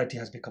 charity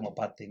has become a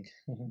bad thing,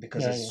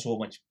 because there's so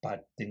much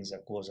bad things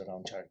that goes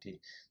around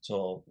charity.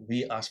 So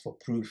we ask for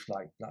proof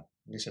like that.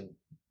 Listen,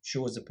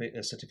 show us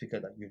a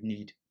certificate that you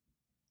need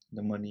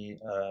the money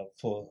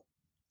for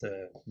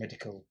the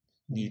medical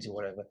needs or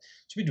whatever.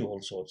 So we do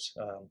all sorts,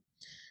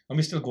 and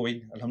we're still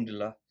going,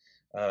 alhamdulillah.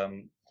 I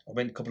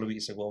went a couple of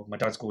weeks ago. My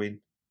dad's going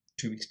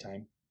 2 weeks'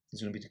 time.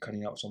 He's going to be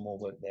carrying out some more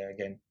work there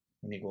again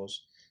when he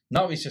goes.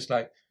 Now it's just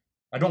like,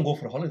 I don't go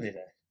for a holiday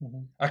there.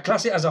 I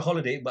class it as a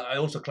holiday, but I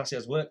also class it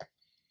as work.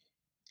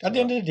 At the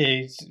end of the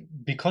day, it's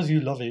because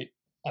you love it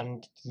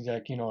and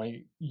like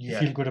you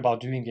feel good about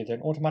doing it,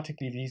 then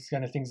automatically these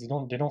kind of things they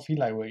don't feel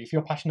like work. If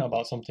you're passionate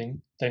about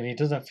something, then it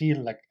doesn't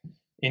feel like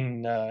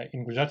in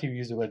Gujarati we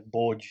use the word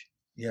boj.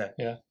 Yeah.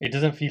 It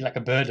doesn't feel like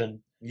a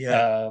burden.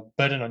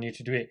 Burden on you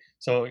to do it.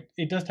 So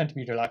it does tend to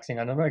be relaxing.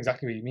 And I know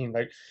exactly what you mean.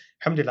 Like,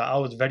 alhamdulillah, I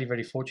was very,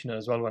 very fortunate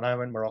as well. When I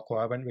went to Morocco,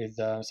 I went with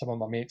some of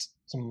my mates,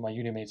 some of my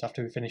uni mates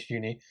after we finished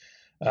uni.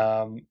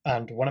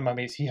 And one of my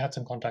mates, he had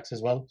some contacts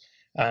as well.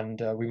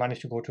 And we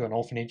managed to go to an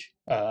orphanage.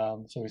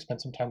 So we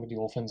spent some time with the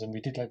orphans and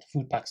we did like the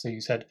food packs that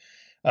you said.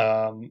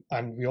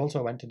 And we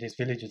also went to this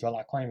village as well.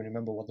 I can't even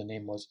remember what the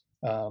name was.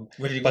 Where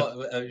did you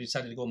go? You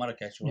decided to go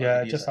Marrakesh?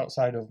 Yeah, just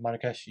outside of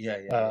Marrakesh.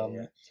 Yeah.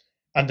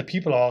 And the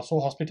people are so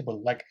hospitable.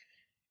 Like,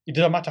 it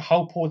doesn't matter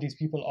how poor these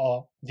people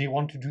are, they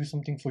want to do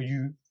something for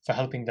you for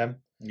helping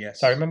them. Yes.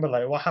 So I remember,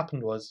 like, what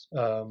happened was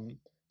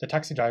the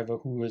taxi driver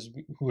who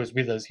was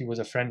with us, he was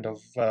a friend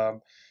of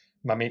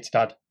my mate's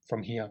dad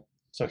from here.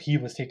 So he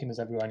was taking us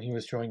everywhere and he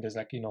was showing us,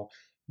 like,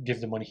 give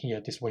the money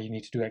here, this is what you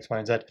need to do, X, Y,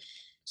 and Z.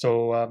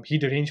 So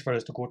he'd arranged for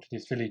us to go to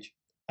this village.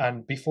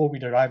 And before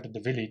we'd arrived at the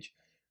village,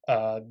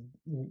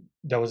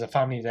 there was a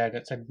family there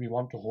that said, we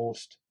want to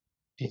host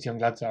these young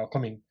lads that are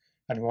coming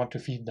and we want to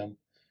feed them.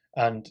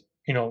 And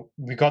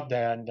we got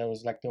there and there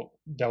was like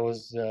there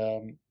was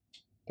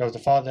the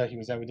father. He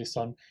was there with his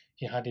son.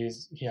 He had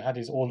his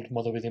old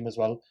mother with him as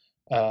well.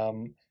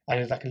 And it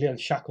was like a little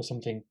shack or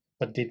something,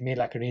 but they'd made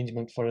like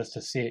arrangement for us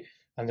to sit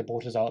and they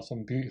brought us out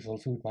some beautiful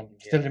food, man.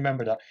 Still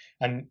remember that.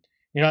 And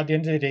at the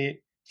end of the day,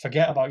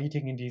 forget about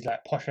eating in these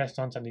like posh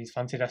restaurants and these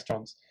fancy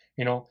restaurants.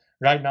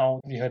 Right now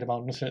we heard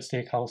about Nusrat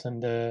Steakhouse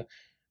and the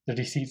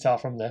receipts are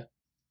from there.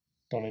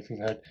 Don't know if you've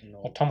heard.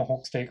 No. A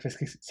tomahawk steak for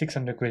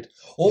 600 quid.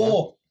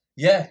 Oh,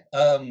 yeah.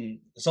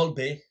 Salt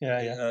Bay.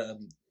 Yeah.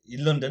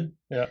 In London.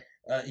 Yeah.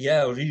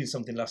 I was reading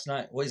something last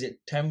night. What is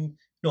it? £30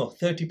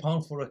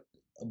 for a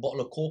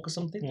bottle of Coke or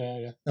something?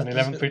 Yeah. And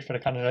 11 quid for a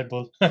can of Red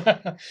Bull.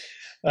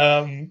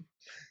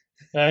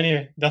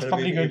 Anyway, that's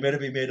probably good. It better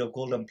be made of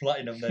gold and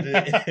platinum then,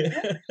 isn't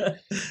it?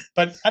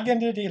 But at the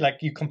end of the day,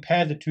 like, you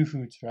compare the two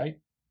foods, right?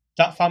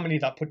 That family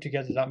that put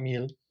together that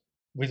meal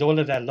with all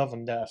of their love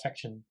and their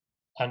affection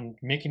and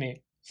making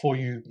it for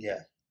you.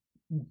 Yeah.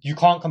 You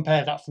can't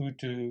compare that food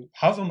to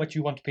however much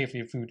you want to pay for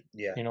your food.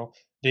 Yeah.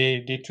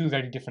 They're two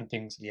very different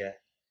things. Yeah.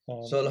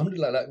 So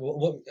alhamdulillah, like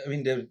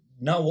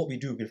now what we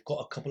do, we've got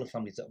a couple of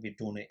families that we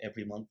donate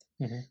every month.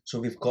 So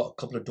we've got a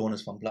couple of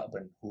donors from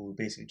Blackburn who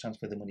basically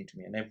transfer the money to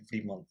me, and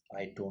every month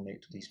I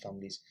donate to these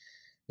families.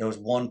 There was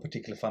one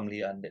particular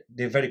family, and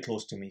they're very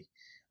close to me,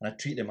 and I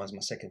treat them as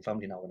my second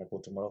family now when I go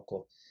to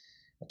Morocco.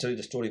 I'll tell you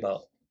the story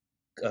about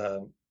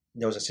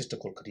there was a sister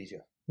called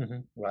Khadija,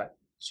 right?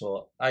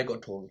 So I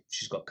got told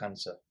she's got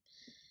cancer,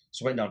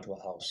 so I went down to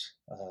her house,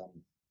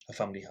 her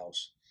family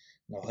house.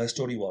 Now her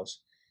story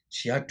was,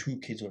 she had 2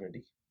 kids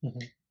already.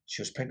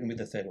 She was pregnant with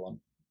the third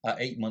one.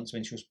 At 8 months,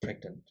 when she was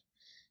pregnant,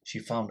 she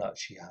found out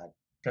she had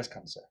breast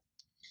cancer.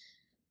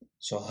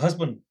 So her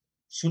husband,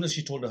 as soon as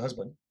she told her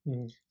husband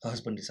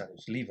decided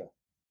to leave her.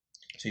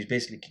 So he's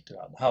basically kicked her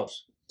out of the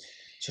house.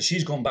 So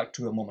she's gone back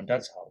to her mum and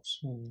dad's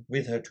house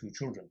with her 2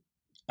 children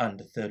and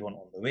the third one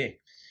on the way.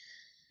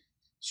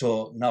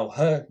 So now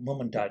her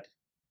mum and dad,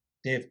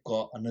 they've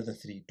got another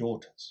 3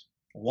 daughters.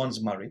 One's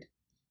married.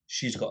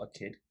 She's got a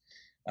kid.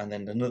 And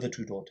then another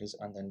 2 daughters,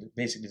 and then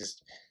basically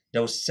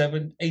there was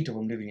 8 of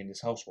them living in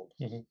this household.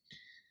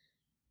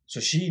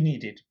 So she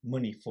needed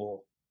money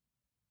for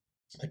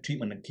her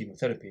treatment and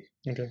chemotherapy.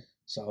 Okay.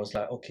 So I was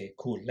like, okay,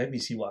 cool. Let me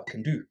see what I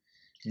can do.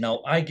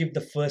 Now I give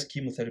the first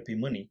chemotherapy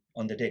money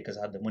on the day because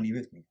I had the money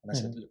with me, and I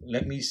said,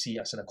 let me see.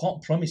 I said, I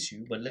can't promise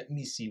you, but let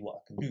me see what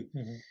I can do.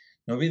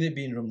 Now with it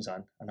being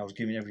Ramzan, and I was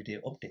giving everyday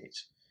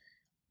updates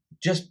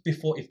just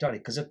before Iftari,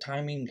 because the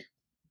timing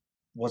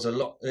was a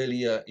lot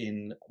earlier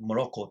in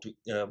Morocco to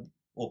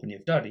open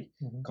Iftari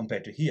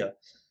compared to here.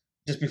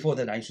 Just before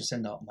then, I used to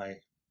send out my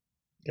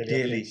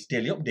daily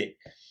update.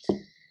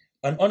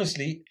 And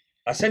honestly,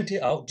 I sent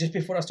it out just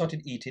before I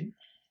started eating.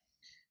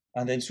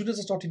 And then as soon as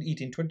I started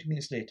eating, 20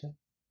 minutes later,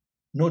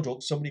 no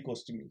joke, somebody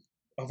goes to me,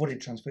 I've already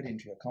transferred it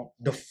into your account,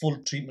 the full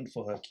treatment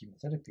for her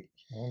chemotherapy.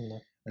 Oh, no.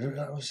 And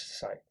I was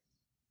just like,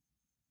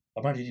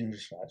 I'm not eating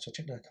this right. So I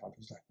checked the account. I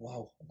was like,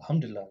 wow,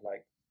 alhamdulillah,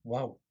 like,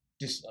 wow,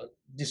 this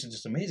is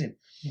just amazing.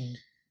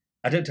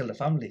 I didn't tell the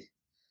family.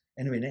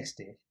 Anyway, next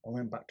day, I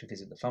went back to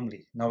visit the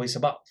family. Now, it's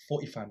about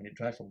 45-minute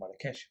drive from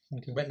Marrakesh.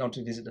 Went down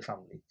to visit the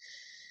family.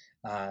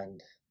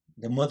 And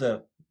the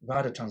mother, we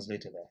had a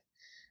translator there.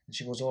 And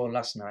she goes, oh,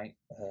 last night,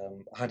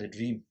 I had a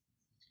dream.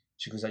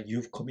 She goes, like,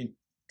 you've come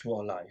into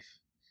our life.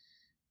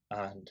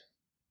 And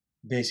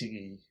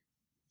basically,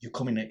 you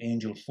come in an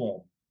angel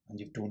form and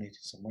you've donated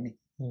some money.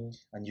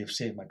 And you've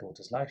saved my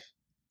daughter's life.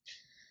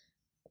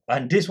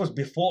 And this was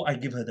before I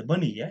give her the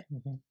money, yeah?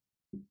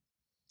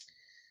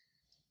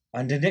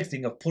 And the next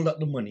thing, I've pulled out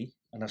the money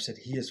and I've said,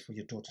 here's for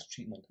your daughter's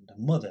treatment. And the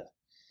mother,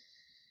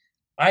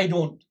 I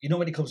don't, you know,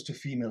 when it comes to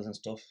females and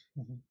stuff,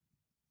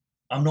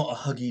 I'm not a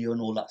huggy and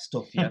all that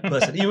stuff, yeah,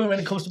 person. Even when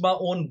it comes to my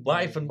own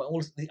wife and my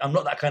own, I'm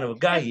not that kind of a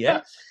guy,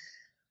 yeah?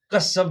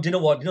 Because do you know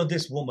what? You know,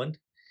 this woman,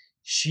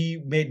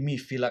 she made me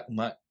feel like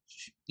my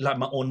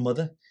own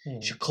mother.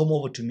 She come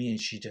over to me and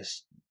she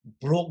just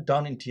broke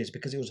down in tears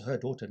because it was her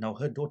daughter. Now,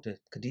 her daughter,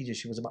 Khadija,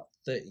 she was about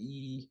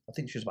 30, I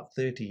think she was about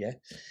 30, yeah?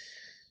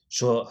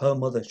 So her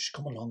mother, she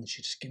come along and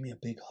she just give me a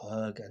big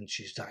hug and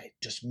she's like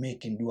just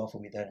making dua for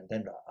me there and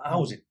then. I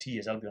was in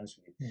tears, I'll be honest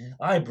with you.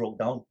 I broke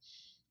down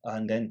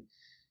and then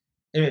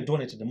anyway,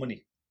 donated the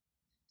money.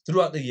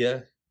 Throughout the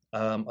year,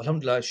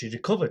 alhamdulillah, she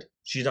recovered.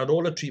 She's had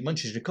all her treatment,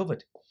 she's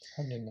recovered.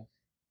 Alhamdulillah.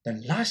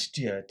 Then last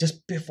year,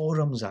 just before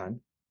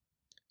Ramzan,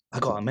 I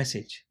got a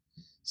message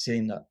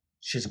saying that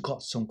she's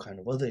got some kind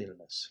of other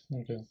illness.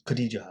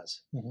 Khadija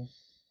has.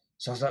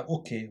 So I was like,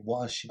 okay,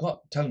 what has she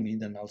got? Tell me,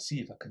 then I'll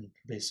see if I can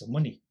raise some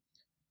money.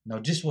 Now,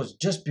 this was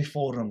just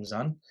before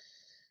Ramzan.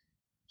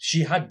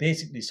 She had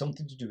basically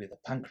something to do with the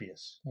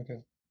pancreas.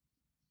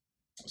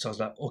 So I was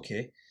like,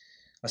 okay.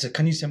 I said,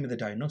 can you send me the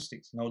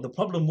diagnostics? Now, the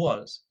problem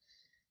was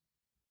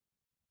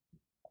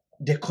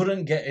they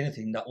couldn't get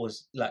anything that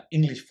was like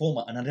English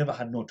format and I never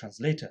had no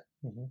translator.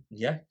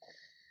 Yeah.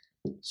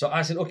 So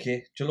I said,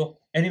 okay, chalo.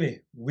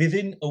 Anyway,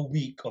 within a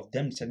week of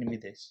them sending me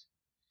this,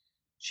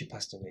 she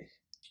passed away.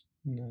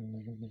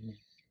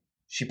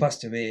 She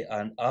passed away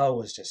and I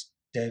was just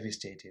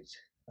devastated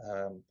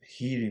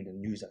hearing the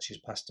news that she's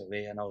passed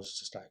away. And I was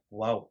just like,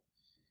 wow,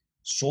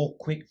 so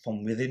quick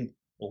from within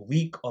a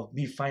week of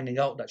me finding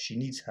out that she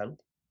needs help.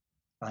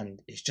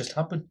 And it's just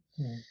happened.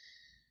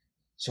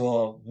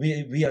 So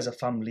we as a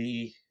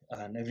family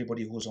and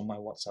everybody who was on my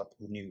WhatsApp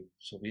who knew.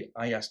 So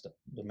I asked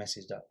the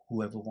message that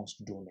whoever wants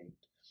to donate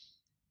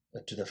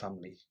to the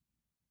family,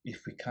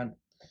 if we can.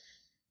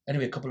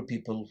 Anyway, a couple of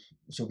people.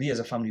 So we as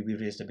a family, we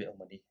raised a bit of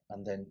money,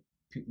 and then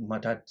my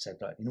dad said,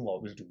 "Right, you know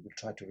what we'll do? We'll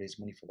try to raise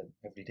money for them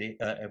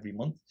every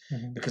month,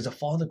 because the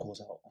father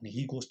goes out and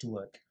he goes to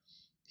work.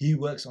 He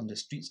works on the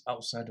streets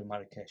outside of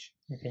Marrakesh.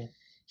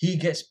 He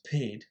gets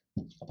paid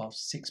about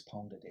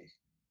 £6 a day.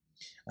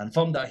 And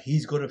from that,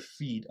 he's got to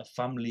feed a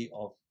family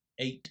of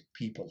 8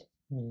 people.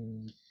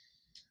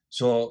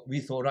 So we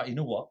thought, right, you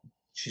know what?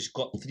 She's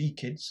got 3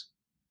 kids.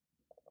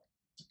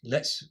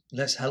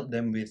 Let's help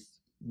them with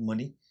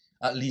money.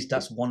 At least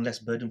that's one less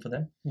burden for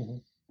them.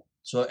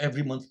 So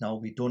every month now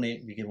we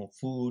donate, we give them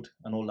food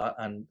and all that.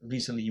 And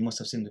recently you must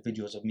have seen the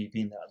videos of me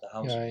being there at the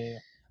house.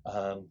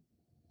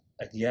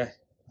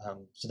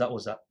 So that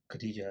was that,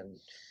 Khadija. And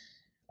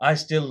I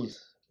still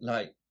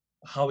like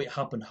how it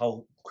happened,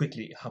 how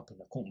quickly it happened.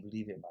 I couldn't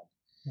believe it,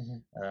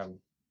 man.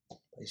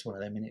 It's one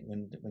of them, innit?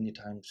 When your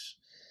times,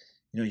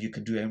 you know, you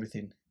could do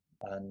everything,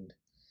 and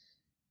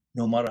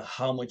no matter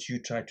how much you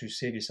try to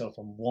save yourself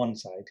from one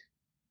side,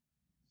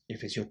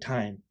 if it's your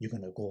time, you're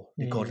gonna go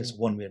regardless,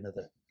 one way or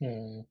another.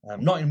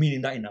 Not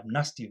meaning that in a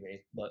nasty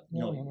way, but you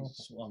know,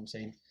 that's what I'm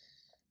saying.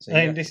 So,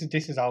 and this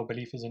is our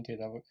belief, isn't it?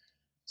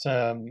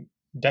 So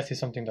death is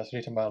something that's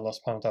written by Allah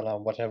subhanahu wa ta'ala,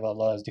 and whatever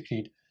Allah has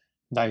decreed,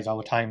 that is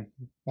our time.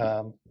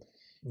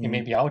 It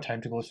may be our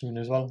time to go soon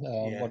as well.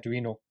 What do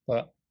we know?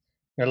 But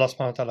may Allah subhanahu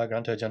wa ta'ala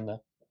grant her Jannah,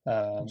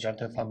 grant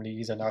her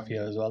families and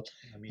afia as well.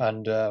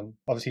 And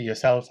obviously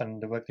yourself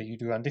and the work that you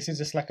do. And this is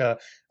just like a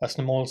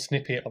small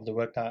snippet of the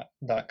work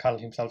that Khal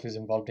himself is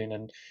involved in,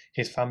 and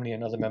his family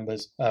and other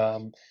members.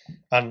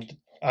 And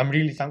I'm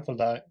really thankful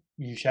that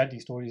you shared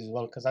these stories as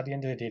well, because at the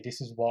end of the day,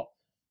 this is what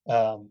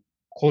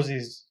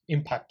causes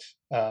impact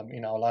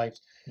in our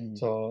lives.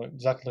 So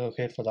Jazakallah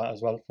khair for that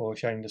as well, for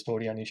sharing the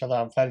story. And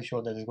inshallah, I'm fairly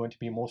sure that there's going to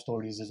be more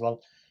stories as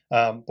well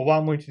But what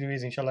I'm going to do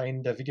is, inshallah,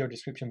 in the video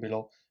description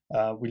below,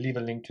 we'll leave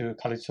a link to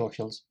Khalid's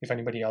socials if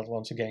anybody else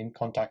wants to get in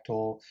contact,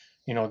 or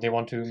they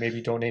want to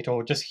maybe donate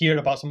or just hear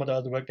about some of the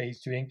other work that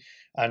he's doing,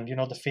 and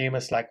the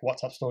famous like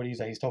WhatsApp stories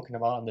that he's talking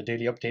about and the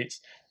daily updates.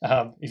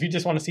 If you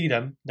just want to see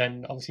them,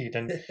 then obviously you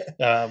can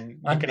at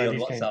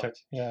least get in touch.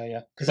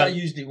 Yeah. Because I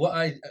usually what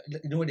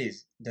it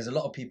is. There's a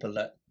lot of people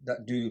that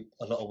do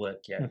a lot of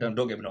work. Yeah,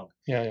 don't get me wrong.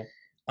 Yeah.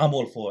 I'm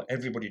all for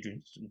everybody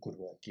doing some good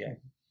work. Yeah.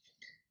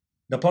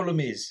 The problem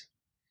is,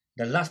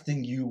 the last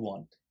thing you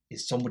want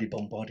is somebody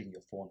bombarding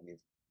your phone with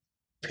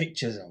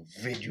pictures and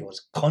videos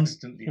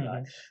constantly.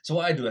 Like, so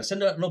what I do, I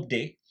send out an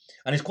update,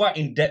 and it's quite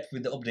in depth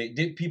with the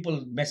update.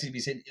 People message me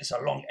saying it's a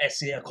long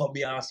essay, I can't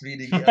be asked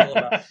reading it. All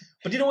that.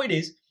 But you know what it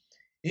is?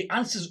 It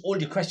answers all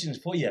your questions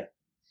for you.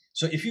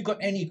 So if you've got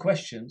any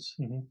questions,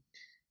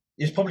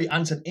 it's probably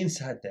answered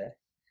inside there,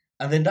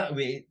 and then that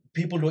way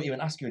people don't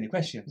even ask you any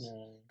questions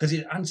because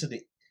it answered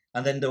it.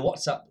 And then the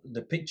WhatsApp,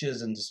 the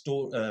pictures and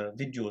the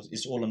videos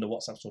is all on the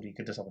WhatsApp story. You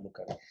can just have a look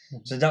at it.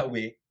 So that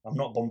way, I'm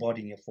not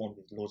bombarding your phone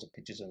with loads of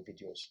pictures and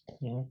videos.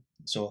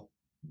 So,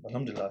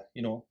 alhamdulillah,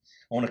 I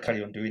want to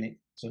carry on doing it.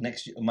 So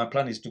next year, my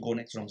plan is to go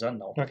next Ramzan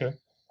now. Okay.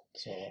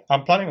 So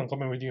I'm planning on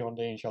coming with you one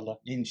day, inshallah.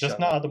 Just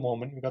not at the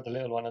moment. We've got the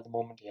little one at the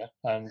moment, yeah.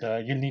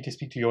 And you'll need to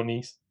speak to your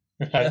niece.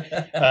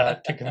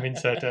 To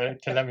convince her to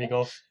let me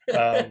go.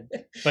 But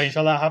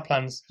inshallah, I have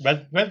plans.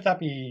 Whether that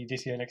be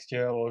this year, next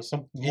year, or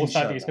most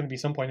likely it's going to be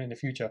some point in the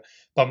future.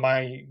 But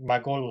my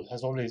goal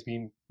has always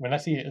been, when I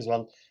see it as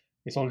well,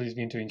 it's always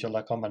been to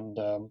inshallah come and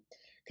because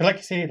like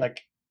you say,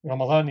 like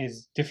Ramadan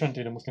is different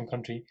in a Muslim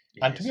country.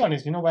 Yes. And to be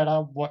honest,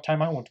 what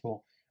time I want to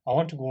go? I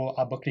want to go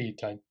at Bakri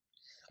time.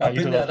 I've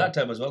been there at that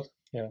time as well.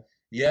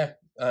 Yeah.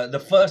 The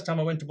first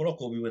time I went to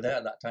Morocco, we were there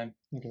at that time.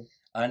 Okay.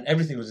 And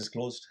everything was just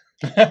closed.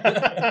 Everything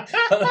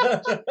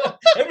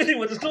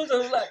was just closed. I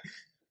was like,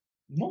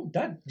 Mom,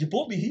 Dad, you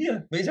brought me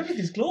here, but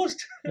everything's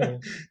closed. So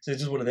it's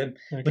just one of them.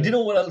 Okay. But you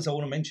know what else I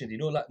want to mention?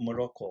 Like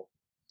Morocco.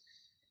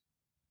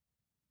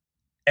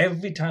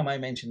 Every time I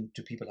mention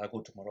to people I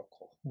go to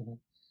Morocco,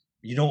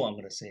 you know what I'm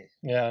going to say?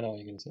 Yeah, I know what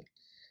you're going to say.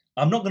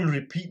 I'm not going to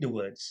repeat the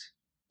words,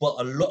 but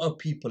a lot of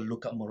people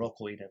look at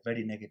Morocco in a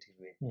very negative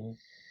way.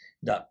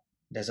 That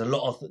there is a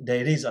lot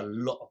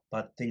of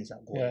bad things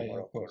that go in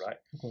Morocco, right?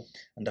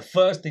 And the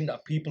first thing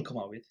that people come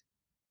out with,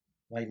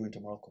 why are you going to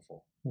Morocco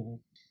for?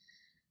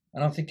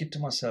 And I'm thinking to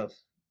myself,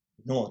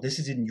 no, this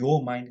is in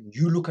your mind.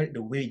 You look at it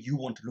the way you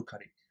want to look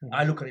at it.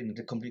 I look at it in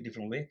a completely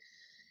different way.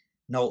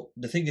 Now,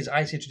 the thing is,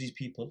 I say to these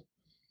people,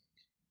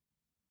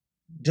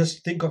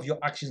 just think of your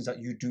actions that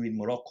you do in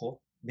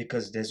Morocco,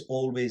 because there's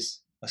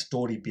always a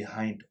story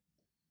behind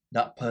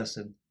that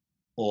person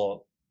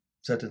or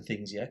certain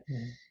things, yeah?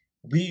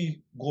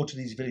 We go to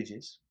these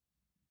villages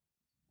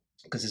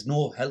because there's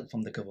no help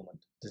from the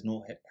government. There's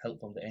no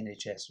help from the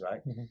NHS,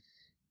 right?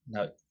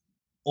 Now,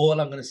 all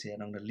I'm going to say,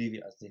 and I'm going to leave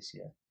it as this,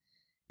 yeah?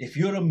 If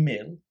you're a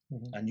male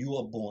and you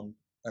are born,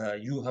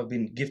 you have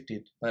been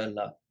gifted by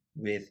Allah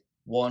with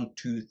 1,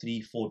 2,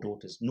 3, 4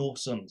 daughters, no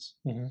sons,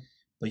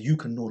 but you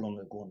can no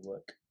longer go and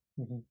work.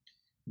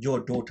 Your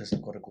daughters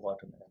have got to go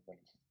out and earn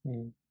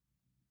money.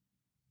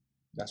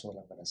 That's all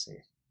I'm going to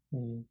say.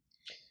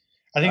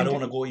 I don't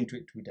want to go into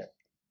it too deep.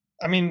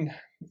 I mean,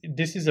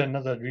 this is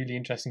another really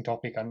interesting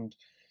topic, and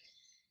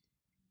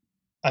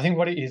I think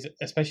what it is,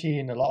 especially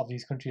in a lot of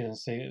these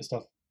countries and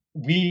stuff,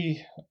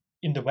 we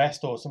in the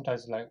West, or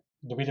sometimes like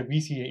the way that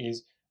we see it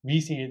is,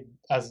 we see it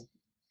as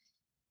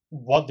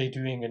what they're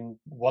doing and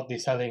what they're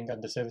selling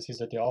and the services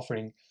that they're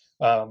offering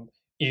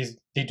is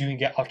they're doing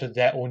it out of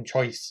their own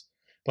choice.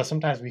 But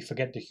sometimes we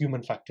forget the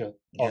human factor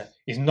of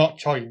it's not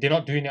choice. They're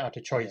not doing it out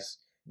of choice.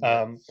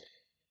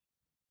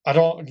 I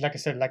don't, like I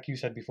said, like you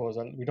said before,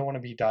 we don't want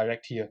to be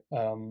direct here.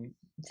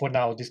 For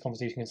now, this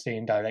conversation can stay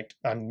indirect,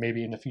 and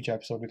maybe in the future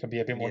episode we can be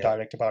a bit more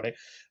direct about it.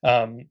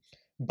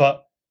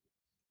 But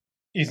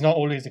it's not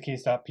always the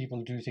case that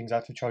people do things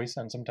out of choice,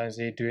 and sometimes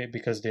they do it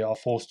because they are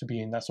forced to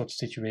be in that sort of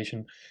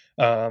situation.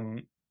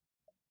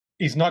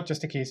 It's not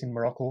just the case in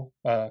Morocco,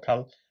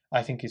 Khal.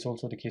 I think it's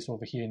also the case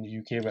over here in the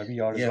UK where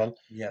we are as well.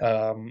 It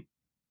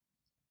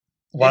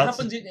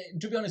happens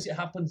to be honest,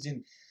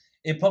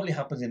 it probably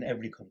happens in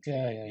every country.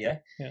 Yeah.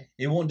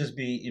 It won't just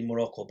be in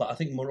Morocco, but I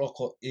think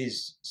Morocco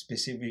is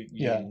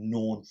specifically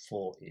known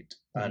for it.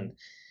 And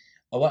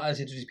what I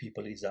say to these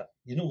people is that,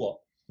 you know what,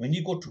 when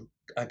you go to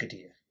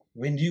Agadir,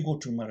 when you go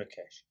to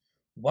Marrakesh,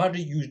 why don't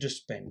you just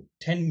spend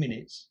 10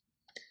 minutes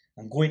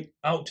and going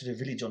out to the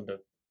village on the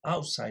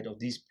outside of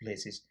these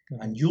places,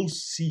 and you'll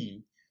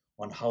see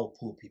on how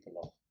poor people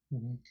are.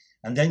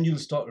 And then you'll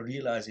start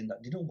realizing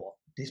that, you know what,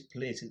 this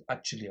place is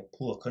actually a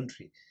poor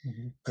country,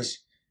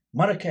 because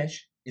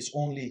Marrakesh is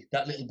only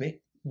that little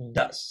bit.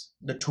 That's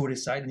the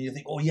tourist side, and you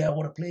think, oh yeah,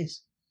 what a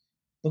place.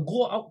 But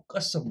go out,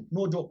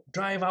 no joke,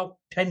 drive out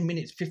 10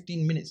 minutes,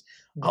 15 minutes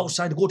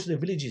outside, go to the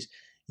villages.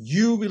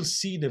 You will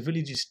see the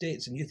village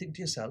estates, and you think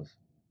to yourself,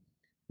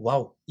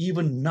 wow,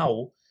 even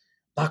now,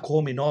 back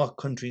home in our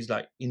countries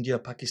like India,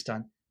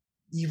 Pakistan,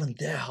 even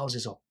their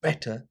houses are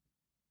better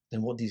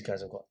than what these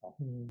guys have got now,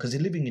 because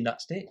they're living in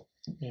that state.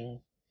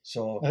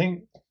 So I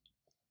think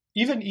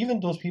even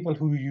those people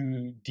who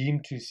you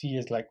deem to see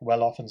as like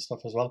well off and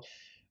stuff as well.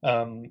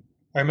 Um,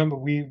 I remember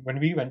when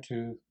we went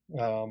to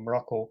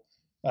Morocco,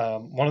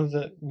 one of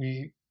the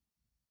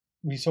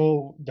we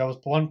saw there was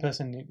one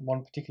person,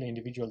 one particular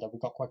individual that we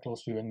got quite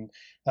close to, and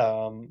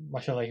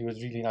mashallah, he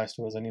was really nice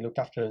to us, and he looked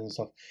after us and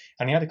stuff.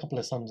 And he had a couple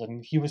of sons,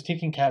 and he was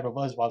taking care of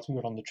us whilst we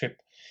were on the trip.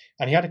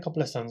 And he had a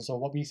couple of sons. So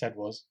what we said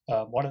was,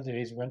 one of the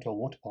days we went to a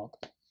water park.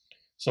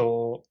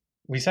 So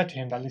we said to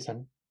him that,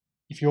 listen,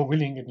 if you're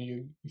willing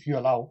and if you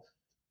allow,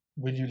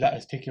 will you let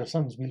us take your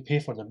sons? We'll pay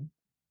for them,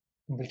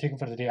 and we'll take them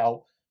for the day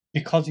out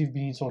because you've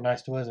been so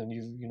nice to us and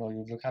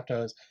you've looked after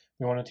us.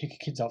 We want to take your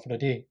kids out for the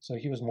day. So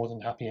he was more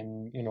than happy,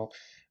 and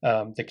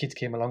the kids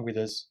came along with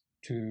us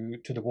to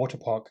the water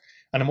park.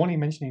 And I'm only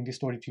mentioning this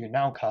story to you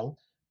now, Khal,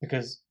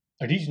 because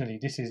originally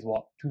this is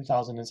what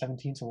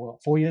 2017, so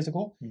what, 4 years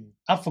ago.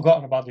 I've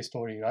forgotten about this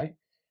story, right?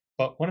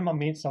 But one of my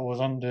mates that was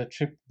on the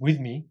trip with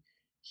me,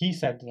 he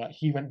said that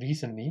he went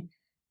recently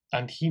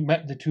and he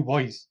met the two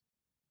boys,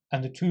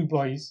 and the two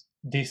boys,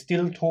 they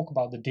still talk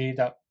about the day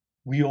that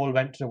we all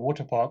went to the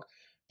water park,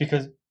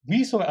 because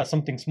we saw it as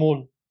something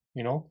small,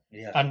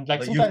 Yeah. and like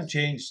But sometimes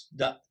you've changed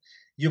that.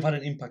 You've had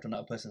an impact on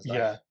that person's life.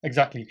 yeah,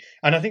 exactly.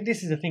 And I think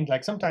this is the thing,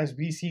 like sometimes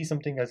we see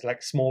something as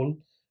like small,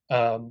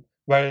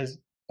 whereas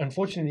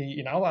unfortunately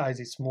in our eyes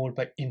it's small,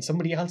 but in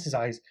somebody else's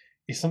eyes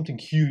it's something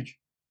huge.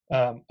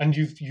 And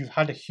you've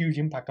had a huge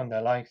impact on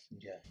their life.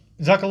 Yeah.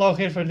 Jazakallah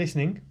khair for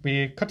listening.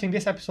 We're cutting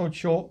this episode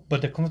short,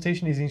 but the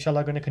conversation is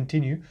inshallah going to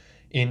continue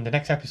in the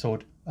next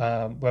episode,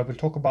 where we'll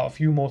talk about a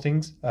few more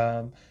things,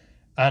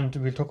 and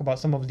we'll talk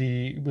about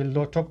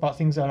we'll talk about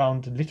things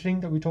around littering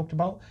that we talked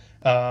about.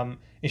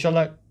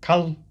 Inshallah,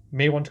 Khal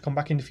may want to come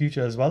back in the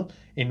future as well,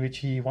 in which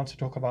he wants to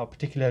talk about a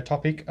particular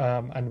topic,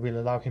 and we'll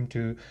allow him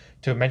to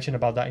mention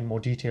about that in more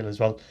detail as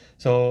well.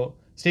 So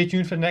stay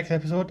tuned for the next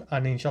episode,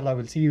 and inshallah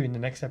we'll see you in the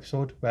next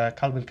episode where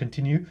Khal will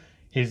continue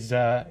his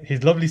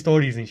lovely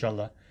stories,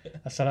 inshallah.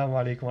 Assalamu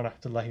alaikum wa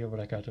rahmatullahi wa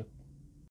barakatuh.